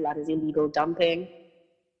experience a lot is illegal dumping.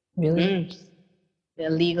 Really?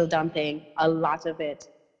 Illegal dumping, a lot of it.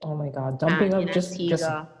 Oh my God, dumping of just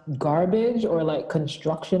garbage or like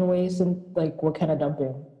construction waste, and like what kind of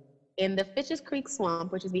dumping? In the Fishes Creek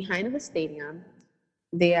Swamp, which is behind the stadium,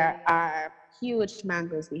 there are huge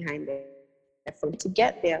mangroves behind it. So to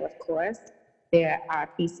get there, of course, there are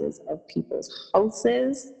pieces of people's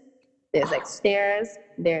houses. There's like stairs,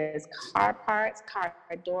 there's car parts, car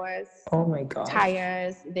doors, oh my God,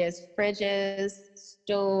 tires, there's fridges,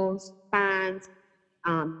 stoves, fans.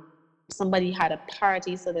 Somebody had a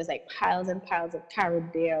party, so there's like piles and piles of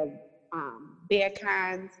Caribbean beer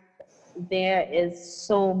cans. There is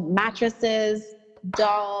so mattresses,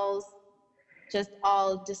 dolls, just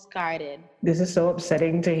all discarded. This is so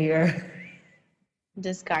upsetting to hear.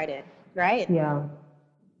 Discarded, right? Yeah.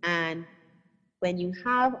 And when you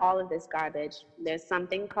have all of this garbage, there's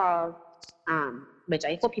something called, which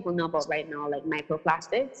I hope people know about right now, like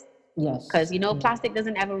microplastics. Yes. Because, you know, plastic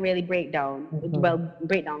doesn't ever really break down. Well,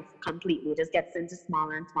 break down completely. It just gets into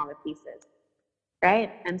smaller and smaller pieces.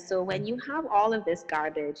 Right? And so when you have all of this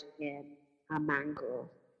garbage in a mangrove,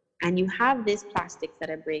 and you have these plastics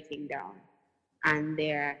that are breaking down, and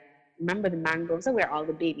remember the mangroves are where all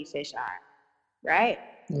the baby fish are, right?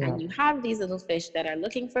 Yeah. And you have these little fish that are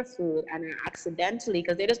looking for food and are accidentally,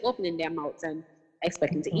 because they're just opening their mouths and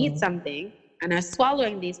expecting to eat something, and are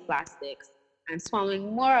swallowing these plastics and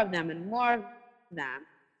swallowing more of them and more of them.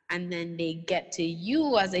 And then they get to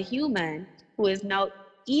you as a human who is now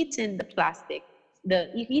eating the plastic. You're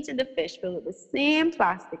eating the fish filled with the same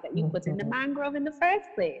plastic that you put in the mangrove in the first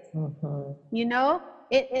place. You know,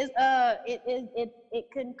 it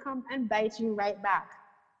can come and bite you right back.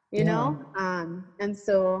 you know? And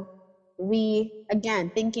so we,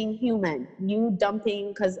 again, thinking human, you dumping,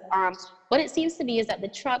 because what it seems to be is that the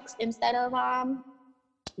trucks, instead of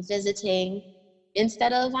visiting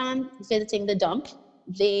the dump,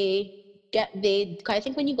 I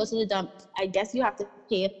think when you go to the dump, I guess you have to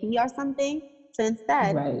pay a fee or something. So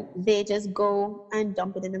instead, they just go and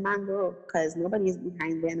dump it in the mangrove because nobody's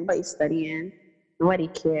behind there, nobody's studying, nobody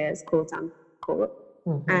cares, quote unquote.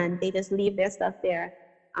 And they just leave their stuff there.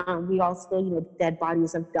 We also, dead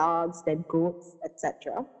bodies of dogs, dead goats,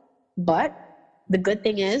 etc. But the good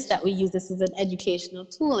thing is that we use this as an educational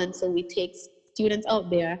tool. And so we take students out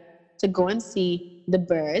there to go and see the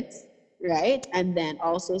birds, right? And then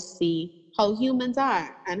also see how humans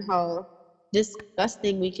are and how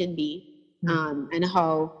disgusting we can be, and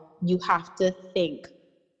how you have to think.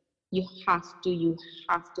 You have to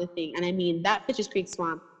think. And I mean, that Fisher's Creek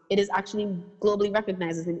Swamp, it is actually globally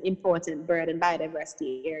recognized as an important bird and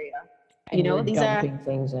biodiversity area.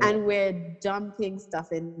 And we're dumping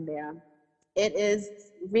stuff in there. It is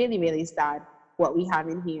really, really sad what we have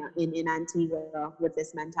in here in Antigua with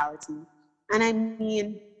this mentality. And I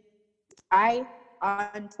mean, on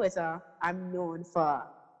Twitter, I'm known for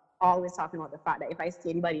always talking about the fact that if I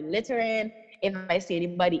see anybody littering, if I see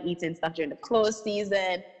anybody eating stuff during the close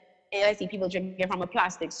season, and I see people drinking from a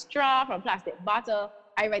plastic straw, from a plastic bottle,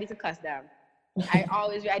 I'm ready to cuss them. I'm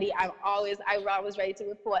always ready to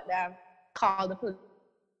report them, call the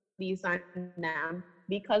police on them,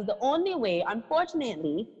 because the only way,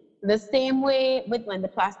 unfortunately, the same way with when the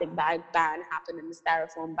plastic bag ban happened and the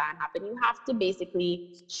styrofoam ban happened, you have to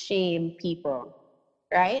basically shame people,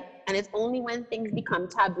 right? And it's only when things become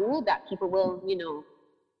taboo that people will,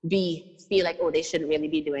 feel like, oh, they shouldn't really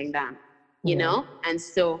be doing that, you know? And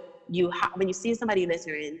so when you see somebody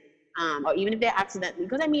littering, or even if they're accidentally,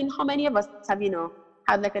 because I mean, how many of us have,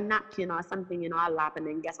 had like a napkin or something in our lap and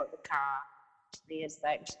then gets out the car? It's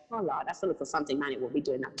like, oh Lord, that's a little something, man, it won't be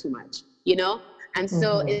doing that too much, And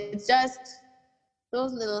so it's just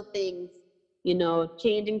those little things,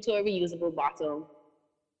 changing to a reusable bottle.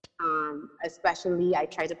 Especially, I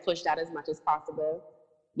try to push that as much as possible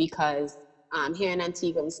because here in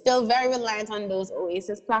Antigua, we're still very reliant on those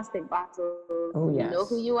Oasis plastic bottles. Oh, yes. You know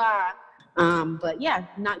who you are. But yeah,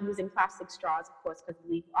 not using plastic straws, of course, because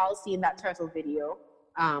we've all seen that turtle video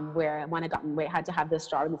where when it had to have the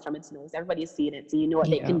straw removed from its nose. Everybody's seen it, so you know what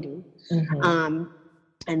they can do.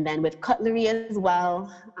 And then with cutlery as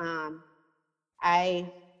well,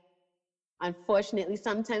 I unfortunately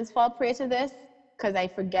sometimes fall prey to this because I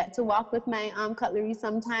forget to walk with my cutlery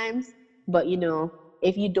sometimes. But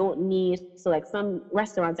if you don't need, so like some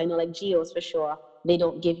restaurants, I know like Gio's for sure, they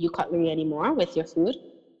don't give you cutlery anymore with your food.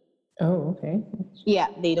 Oh, okay. Yeah,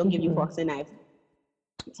 they don't give you forks and knives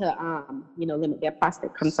to limit their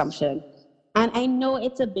plastic consumption. And I know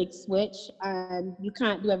it's a big switch and you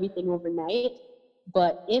can't do everything overnight,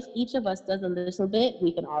 but if each of us does a little bit,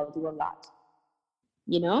 we can all do a lot.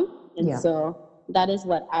 And so that is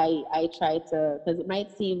what I try to, because it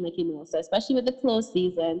might seem like, so especially with the close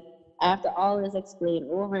season, I have to always explain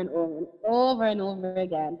over and over and over and over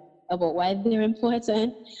again about why they're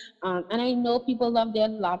important. And I know people love their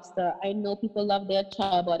lobster. I know people love their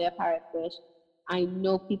chub or their parrotfish. I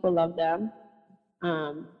know people love them.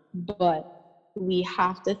 But we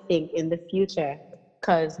have to think in the future,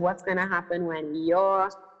 because what's going to happen when your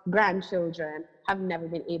grandchildren have never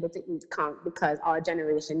been able to eat conch because our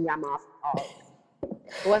generation yam off all?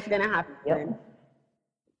 What's going to happen?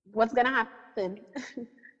 What's going to happen?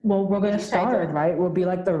 Well, we're going to starve, right? We'll be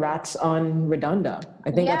like the rats on Redonda.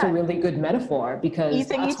 I think that's a really good metaphor, because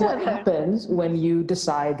that's what happens when you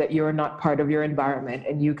decide that you're not part of your environment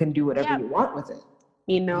and you can do whatever you want with it.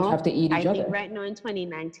 You have to eat each other. I think right now in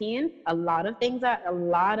 2019, a lot of things are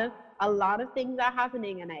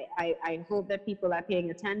happening, and I hope that people are paying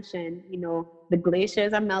attention. The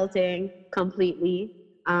glaciers are melting completely.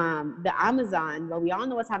 The Amazon, well, we all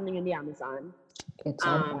know what's happening in the Amazon. It's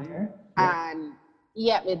on fire. And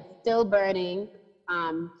it's still burning.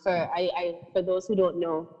 For those who don't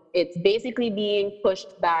know, it's basically being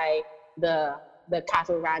pushed by the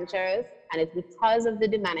cattle ranchers, and it's because of the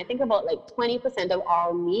demand. I think about like 20% of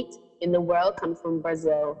all meat in the world comes from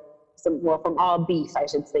Brazil. From all beef, I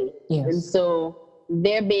should say. Yes. And so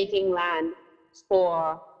they're making land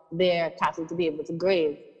for their cattle to be able to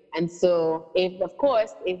graze. And so if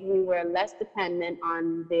we were less dependent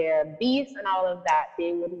on their beef and all of that,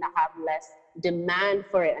 they wouldn't have less demand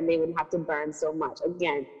for it and they wouldn't have to burn so much.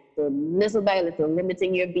 Again, so little by little,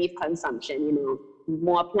 limiting your beef consumption,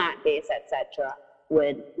 more plant-based, etc.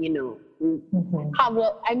 would, a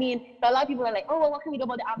lot of people are like, oh, well, what can we do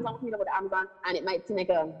about the Amazon? And it might seem like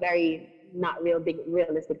a very not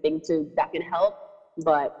realistic thing that can help,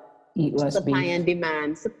 but eat less supply beef. and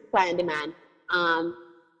demand.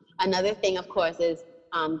 Another thing, of course, is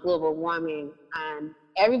global warming. And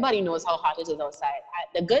everybody knows how hot it is outside.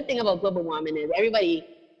 The good thing about global warming is everybody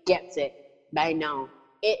gets it by now.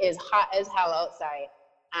 It is hot as hell outside.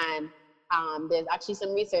 And there's actually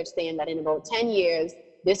some research saying that in about 10 years,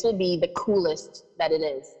 this will be the coolest that it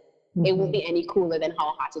is. Mm-hmm. It won't be any cooler than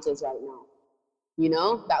how hot it is right now. You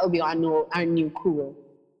know, that will be our new cool,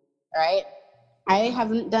 right? I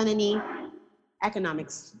haven't done any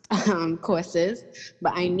economics courses,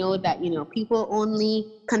 but I know that, you know, people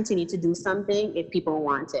only continue to do something if people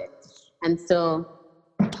want it. And so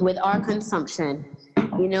with our consumption,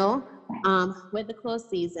 you know, with the close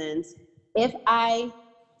seasons, if I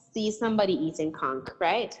see somebody eating conch,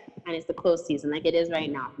 right? And it's the close season, like it is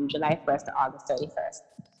right now, from July 1st to August 31st.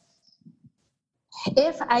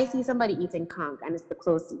 If I see somebody eating conch and it's the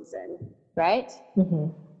close season, right? Mm-hmm.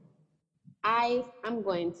 I am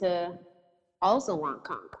going to also want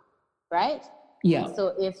conch, right? Yeah.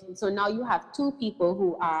 So now you have two people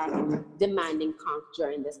who are demanding conch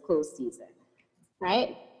during this close season,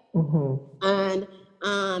 right? Mm-hmm.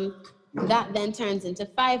 And that then turns into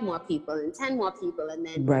 5 more people and 10 more people, and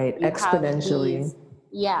then right, exponentially.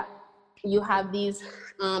 You have these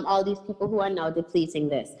all these people who are now depleting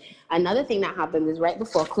this. Another thing that happens is right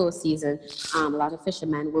before close season, a lot of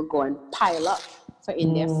fishermen will go and pile up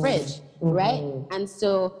in their fridge, right? And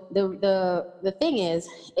so the thing is,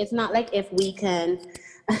 it's not like if we can,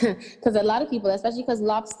 because a lot of people, especially because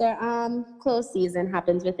lobster close season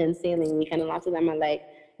happens within sailing week, and a lot of them are like,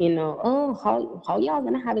 you know, oh, how y'all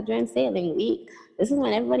gonna have it during sailing week? This is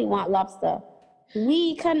when everybody want lobster.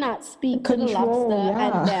 We cannot speak to the lobster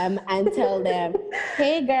and them and tell them,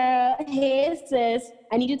 hey girl, hey sis,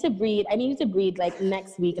 I need you to breed like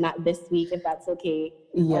next week, not this week, if that's okay.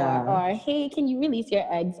 Yeah. Or hey, can you release your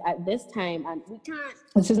eggs at this time? And we can't.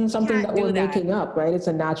 This isn't something that we're making up, right? It's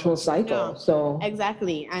a natural cycle. No, so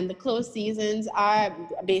exactly. And the close seasons are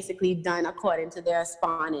basically done according to their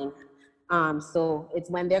spawning. So it's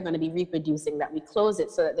when they're going to be reproducing that we close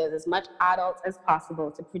it so that there's as much adults as possible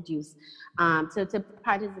to produce, to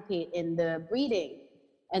participate in the breeding.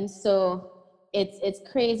 And so it's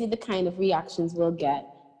crazy the kind of reactions we'll get.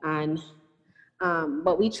 And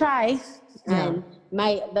but we try. And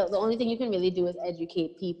the only thing you can really do is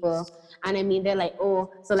educate people. And I mean, they're like, oh,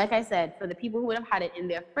 so like I said, for the people who would have had it in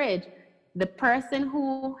their fridge, the person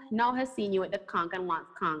who now has seen you at the conch and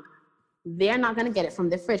wants conch, they're not going to get it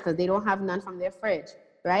from their fridge because they don't have none from their fridge,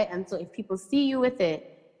 right? And so if people see you with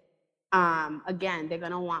it, again, they're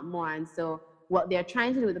going to want more. And so what they're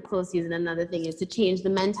trying to do with the close season, another thing, is to change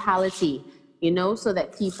the mentality, you know, so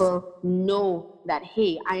that people know that,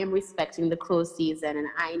 hey, I am respecting the close season and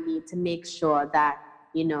I need to make sure that,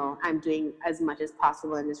 you know, I'm doing as much as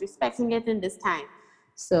possible and is respecting it in this time.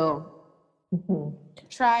 So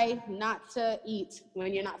try not to eat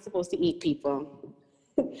when you're not supposed to eat, people.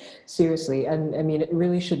 Seriously, and I mean, it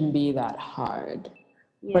really shouldn't be that hard.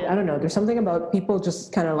 Yeah. But I don't know, there's something about people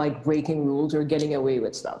just kind of like breaking rules or getting away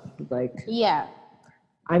with stuff. Like, yeah,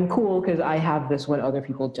 I'm cool because I have this when other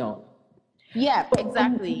people don't. Yeah,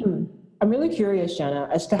 exactly. I'm really curious, Shanna,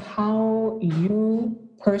 as to how you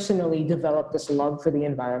personally developed this love for the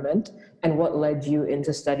environment and what led you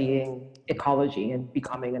into studying ecology and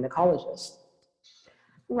becoming an ecologist.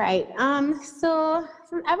 Right. So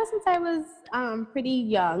ever since I was pretty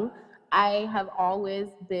young, I have always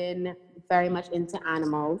been very much into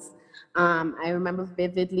animals. I remember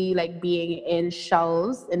vividly like being in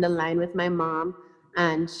Shoals in the line with my mom,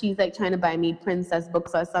 and she's like trying to buy me princess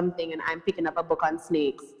books or something, and I'm picking up a book on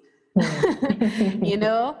snakes. You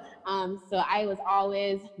know? So I was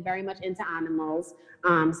always very much into animals.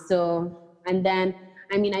 And then,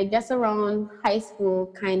 I mean, I guess around high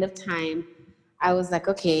school kind of time, I was like,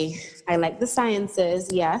 okay, I like the sciences,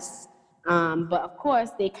 yes. But of course,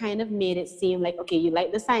 they kind of made it seem like, okay, you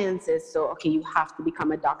like the sciences, so okay, you have to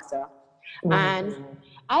become a doctor. Mm-hmm. And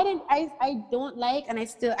I didn't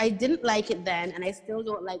like it then, and I still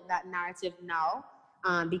don't like that narrative now,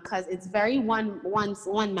 because it's very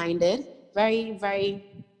one-minded, very,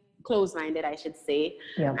 very close-minded, I should say.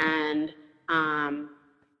 Yeah. And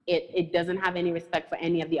it doesn't have any respect for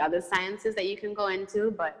any of the other sciences that you can go into,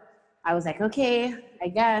 but I was like, okay, I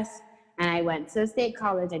guess. And I went to State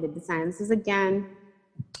College. I did the sciences again.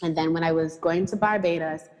 And then when I was going to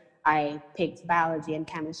Barbados, I picked biology and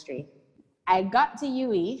chemistry. I got to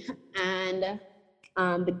UE, and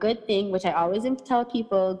the good thing, which I always tell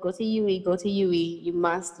people, go to UE.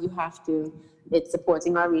 You have to. It's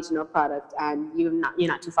supporting our regional product, and you're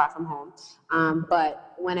not too far from home.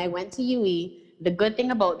 But when I went to UE, the good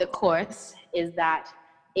thing about the course is that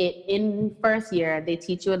in first year, they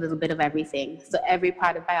teach you a little bit of everything. So every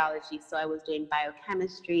part of biology. So I was doing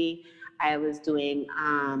biochemistry, I was doing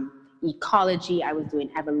ecology, I was doing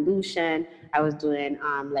evolution, I was doing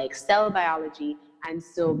like cell biology. And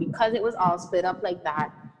so because it was all split up like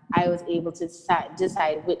that, I was able to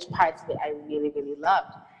decide which parts of it I really, really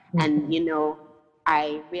loved. And, you know,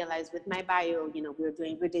 I realized with my bio, you know, we're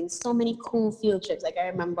doing so many cool field trips. Like I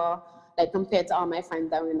remember, like compared to all my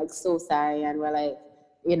friends that were in like SOSI and we're like,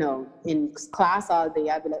 you know, in class all day,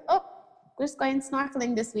 I'd be like, oh, we're just going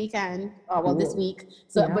snorkeling this weekend, or well, this week.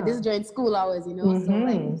 So, but this is during school hours, you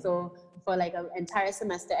know. So for like an entire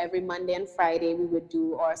semester, every Monday and Friday, we would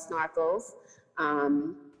do our snorkels,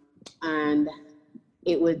 and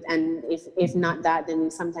it would. And if not that,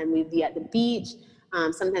 then sometimes we'd be at the beach.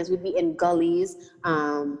 Sometimes we'd be in gullies,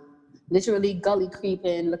 literally gully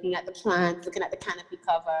creeping, looking at the plants, looking at the canopy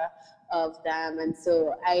cover of them. And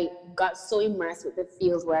so I got so immersed with the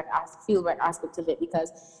fieldwork aspect of it,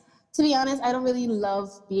 because to be honest, I don't really love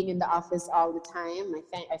being in the office all the time.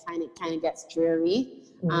 I find it kind of gets dreary.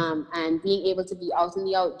 And being able to be out in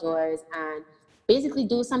the outdoors and basically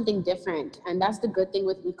do something different. And that's the good thing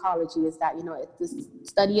with ecology, is that, you know, it's the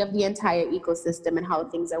study of the entire ecosystem and how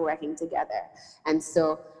things are working together. And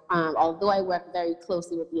so although I work very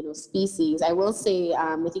closely with, you know, species, I will say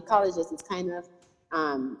with ecologists, it's kind of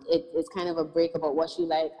it's kind of a break about what you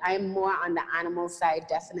like. I'm more on the animal side,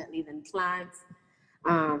 definitely, than plants.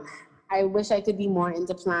 I wish I could be more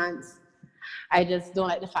into plants. I just don't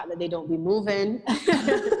like the fact that they don't be moving.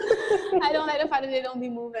 I don't like the fact that they don't be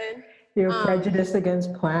moving. You're prejudiced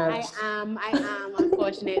against plants. I am,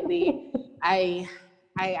 unfortunately. I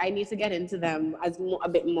need to get into them a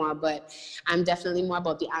bit more, but I'm definitely more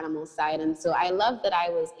about the animal side. And so I love that I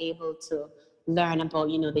was able to learn about,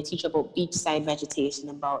 you know, they teach about beachside vegetation,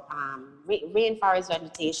 about rainforest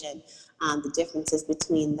vegetation, the differences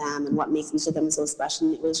between them and what makes each of them so special.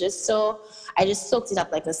 And it was just I just soaked it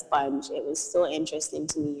up like a sponge. It was so interesting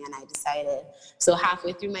to me, and I decided, so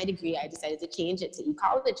halfway through my degree, I decided to change it to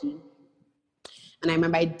ecology. And I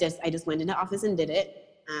remember I just went in the office and did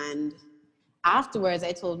it. And afterwards,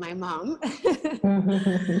 I told my mom.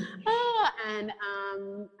 And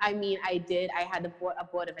I mean, I had a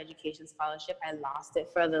Board of Education scholarship. I lost it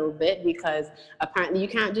for a little bit because apparently you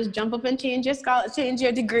can't just jump up and change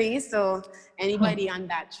your degree. So anybody on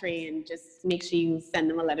that train, just make sure you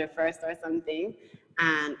send them a letter first or something.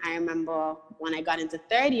 And I remember when I got into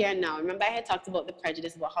third year, now, remember I had talked about the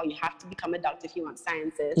prejudice about how you have to become a doctor if you want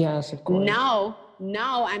sciences. Yes, of course.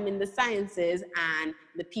 Now I'm in the sciences, and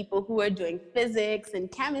the people who are doing physics and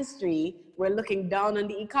chemistry were looking down on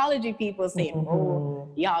the ecology people, saying,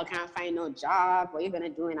 oh, y'all can't find no job. What are you going to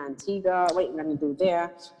do in Antigua? What are you going to do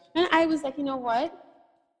there? And I was like, you know what?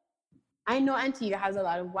 I know Antigua has a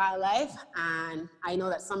lot of wildlife, and I know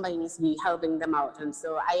that somebody needs to be helping them out. And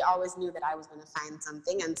so I always knew that I was going to find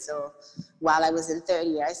something. And so while I was in third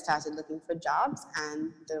year, I started looking for jobs,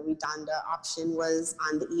 and the Redonda option was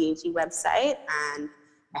on the EAG website. And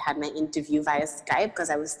I had my interview via Skype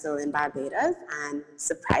because I was still in Barbados. And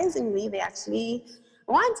surprisingly, they actually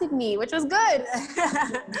wanted me, which was good.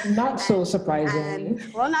 Not so surprisingly.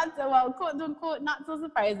 Quote unquote, not so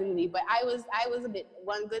surprisingly. But I was a bit.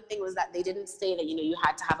 One good thing was that they didn't say that, you know, you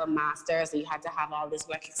had to have a master's or you had to have all this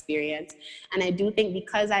work experience. And I do think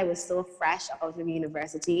because I was so fresh out of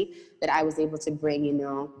university that I was able to bring, you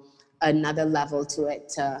know, another level to it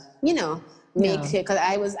to, you know, make it, because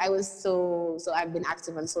I was so I've been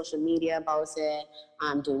active on social media about it,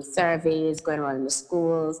 doing surveys, going around in the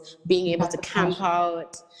schools, being able to camp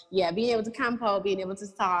out, being able to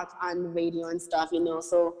talk on the radio and stuff, you know.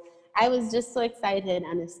 So I was just so excited,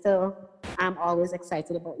 and I'm always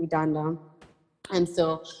excited about Redonda. And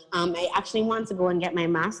so I actually want to go and get my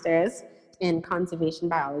master's in conservation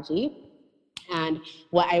biology, and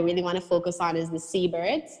what I really want to focus on is the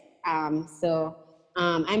seabirds. I'm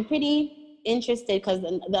pretty interested, because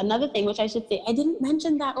another thing which I should say, I didn't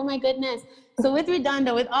mention that, oh my goodness. So with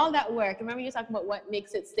Redonda, with all that work, remember you talking about what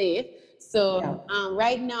makes it safe. So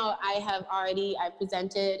right now I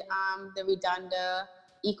presented the Redonda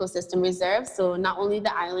ecosystem reserve. So not only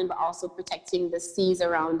the island, but also protecting the seas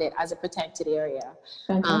around it as a protected area.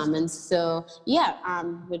 And so,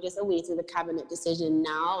 we're just awaiting the cabinet decision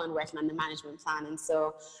now and working on the management plan. And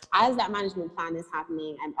so as that management plan is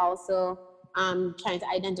happening, I'm also trying to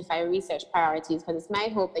identify research priorities, because it's my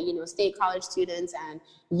hope that, you know, state college students and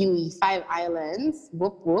UE5 Islands,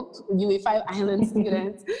 UE5 Island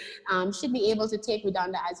students should be able to take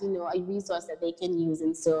Redonda as, you know, a resource that they can use.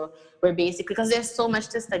 And so we're basically, because there's so much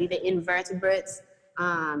to study, the invertebrates,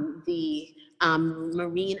 the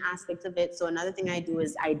marine aspect of it. So another thing I do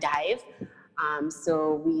is I dive.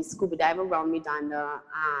 So we scuba dive around Redonda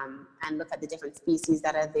and look at the different species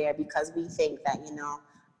that are there, because we think that,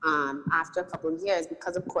 after a couple of years,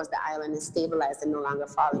 because of course the island is stabilized and no longer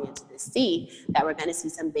falling into the sea, that we're going to see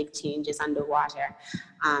some big changes underwater.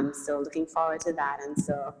 So looking forward to that. And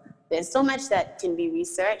so there's so much that can be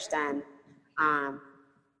researched, and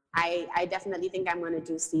I definitely think I'm going to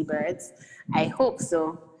do seabirds. I hope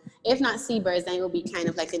so. If not seabirds, then it will be kind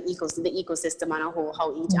of like the ecosystem on a whole,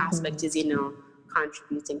 how each aspect is,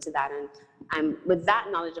 contributing to that. And with that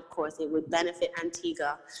knowledge, of course, it would benefit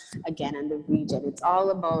Antigua again and the region. It's all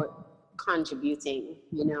about contributing,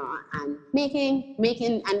 and making,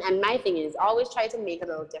 and my thing is always try to make a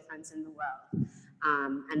little difference in the world.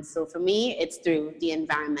 And so for me, it's through the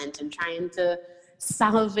environment and trying to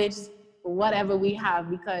salvage whatever we have,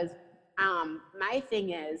 because my thing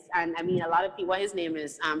is, and I mean, a lot of people, what his name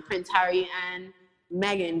is, Prince Harry and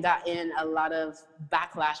Meghan got in a lot of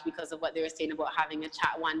backlash because of what they were saying about having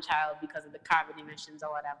one child because of the carbon emissions or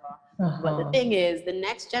whatever. But the thing is, the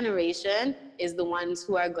next generation is the ones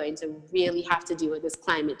who are going to really have to deal with this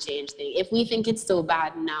climate change thing. If we think it's so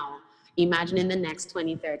bad now, imagine in the next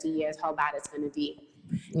 20, 30 years how bad it's going to be.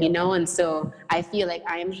 And so I feel like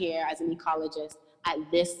I am here as an ecologist at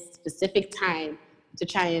this specific time to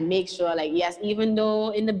try and make sure, like, yes, even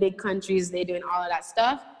though in the big countries they're doing all of that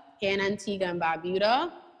stuff, here in Antigua and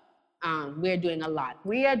Barbuda, we're doing a lot.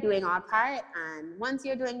 We are doing our part, and once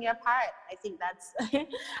you're doing your part, I think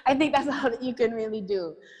that's all that you can really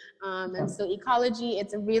do. And so ecology,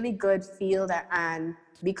 it's a really good field, and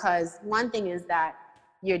because one thing is that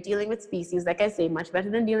you're dealing with species, like I say, much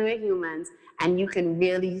better than dealing with humans, and you can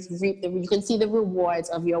really you can see the rewards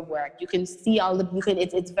of your work. You can see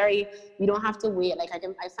it's very, you don't have to wait. Like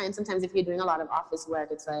I find sometimes if you're doing a lot of office work,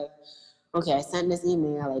 it's like, okay, I sent this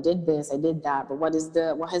email, I did this, I did that, but what has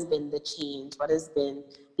been the change? What has been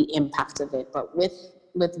the impact of it? But with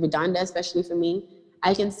Redonda, especially for me,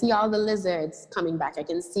 I can see all the lizards coming back. I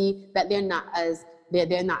can see that they're not as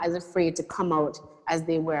afraid to come out as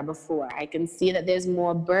they were before. I can see that there's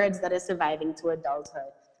more birds that are surviving to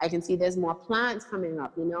adulthood. I can see there's more plants coming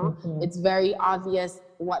up, It's very obvious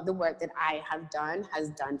what the work that I have done has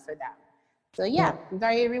done for them. So yeah,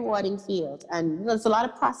 very rewarding field. And there's a lot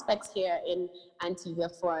of prospects here in Antigua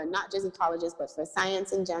for not just ecologists, but for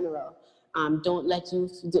science in general. Don't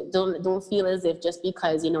feel as if just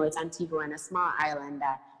because, it's Antigua and a small island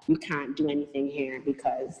that you can't do anything here,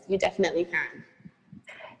 because you definitely can.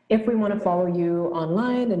 If we want to follow you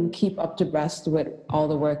online and keep up to breast with all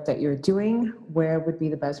the work that you're doing, where would be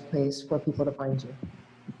the best place for people to find you?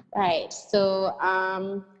 Right. So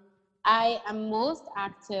I am most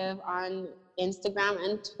active on Instagram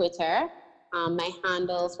and Twitter. My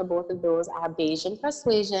handles for both of those are Bajan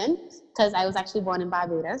Persuasion, because I was actually born in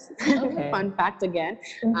Barbados. Okay. Fun fact again.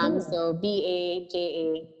 So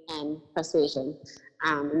BAJAN Persuasion.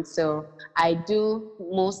 And so I do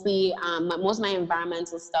mostly, most of my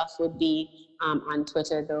environmental stuff would be on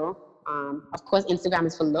Twitter though. Of course, Instagram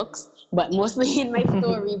is for looks, but mostly in my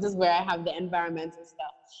stories is where I have the environmental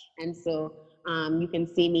stuff. And so you can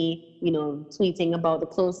see me, tweeting about the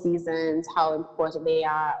close seasons, how important they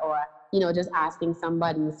are, or, just asking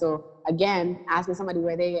somebody. So again, asking somebody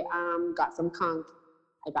where they got some conch.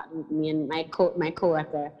 I got me and my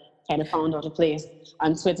coworker kind of found out a place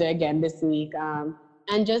on Twitter again this week.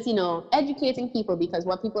 And just, educating people, because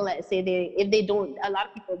what people say, a lot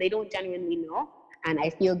of people, they don't genuinely know. And I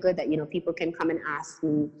feel good that, people can come and ask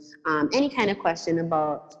me any kind of question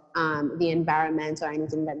about the environment or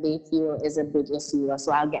anything that they feel is a big issue.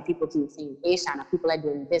 So I'll get people to say, hey, Shana, people are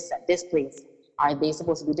doing this at this place. Are they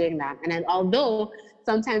supposed to be doing that? And then although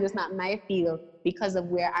sometimes it's not my field, because of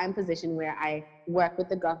where I'm positioned, where I work with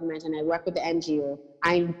the government and I work with the NGO,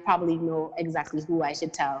 I probably know exactly who I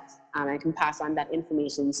should tell. I can pass on that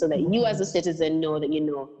information so that you as a citizen know that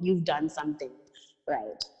you've done something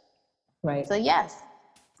right. Right. So yes.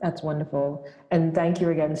 That's wonderful. And thank you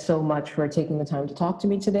again so much for taking the time to talk to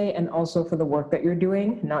me today, and also for the work that you're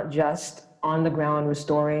doing, not just on the ground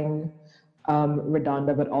restoring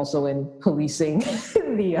Redonda, but also in policing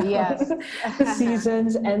the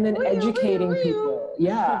seasons, and then educating people.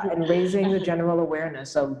 Yeah, and raising the general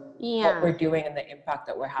awareness of what we're doing and the impact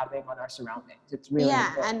that we're having on our surroundings. It's really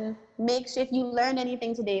important. And make sure if you learned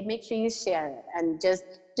anything today, make sure you share it and just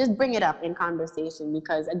bring it up in conversation,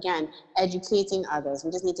 because again, educating others, we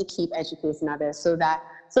just need to keep educating others so that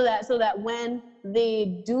when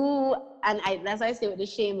they do, and that's why I say with the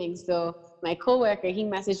shaming. So my coworker, he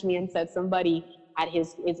messaged me and said somebody at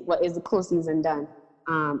his what is the close season done.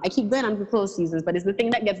 I keep going on for closed seasons, but it's the thing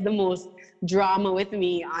that gets the most drama with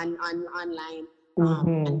me online.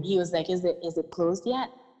 And he was like, "Is it closed yet?"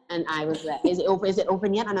 And I was like, "Is it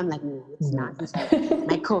open yet?" And I'm like, "No, it's not."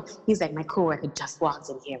 He's like, "My coworker just walked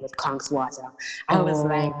in here with Conk's water." I was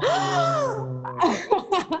like,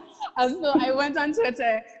 and so I went on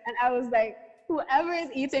Twitter and I was like, "Whoever is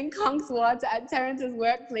eating Conk's water at Terrence's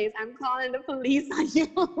workplace, I'm calling the police on you."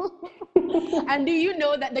 And do you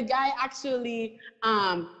know that the guy actually,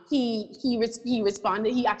 he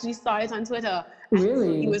responded. He actually saw it on Twitter.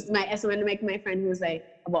 Really? He was my friend who was like,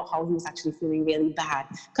 about how he was actually feeling really bad.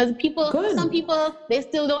 Because some people, they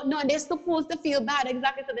still don't know, and they're supposed to feel bad.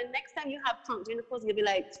 Exactly. So the next time you have Conk during the post, you'll be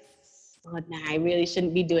like, "Oh, nah, I really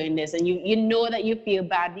shouldn't be doing this." And you know that you feel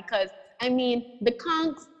bad because, I mean, the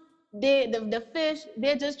Conks, the fish,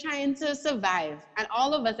 they're just trying to survive. And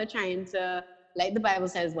all of us are trying to, like the Bible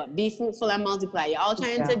says, be fruitful and multiply. You're all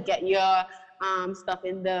trying to get your stuff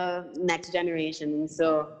in the next generation. And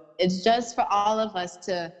so it's just for all of us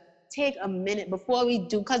to take a minute before we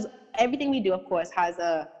do, because everything we do, of course, has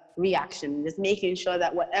a reaction. Just making sure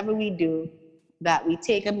that whatever we do, that we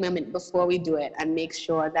take a moment before we do it and make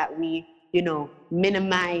sure that we,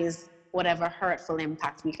 minimize whatever hurtful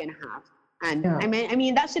impact we can have. And I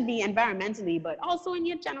mean, that should be environmentally, but also in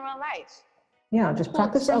your general life. Yeah, just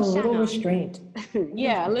practice a little restraint.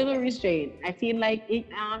 Yeah, a little restraint. I feel like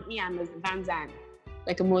Ian was Van Zandt,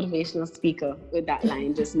 like a motivational speaker with that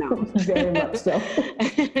line just now. Very much so.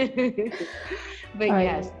 But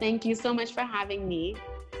yes, thank you so much for having me.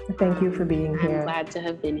 Thank you for being here. I'm glad to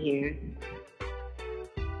have been here.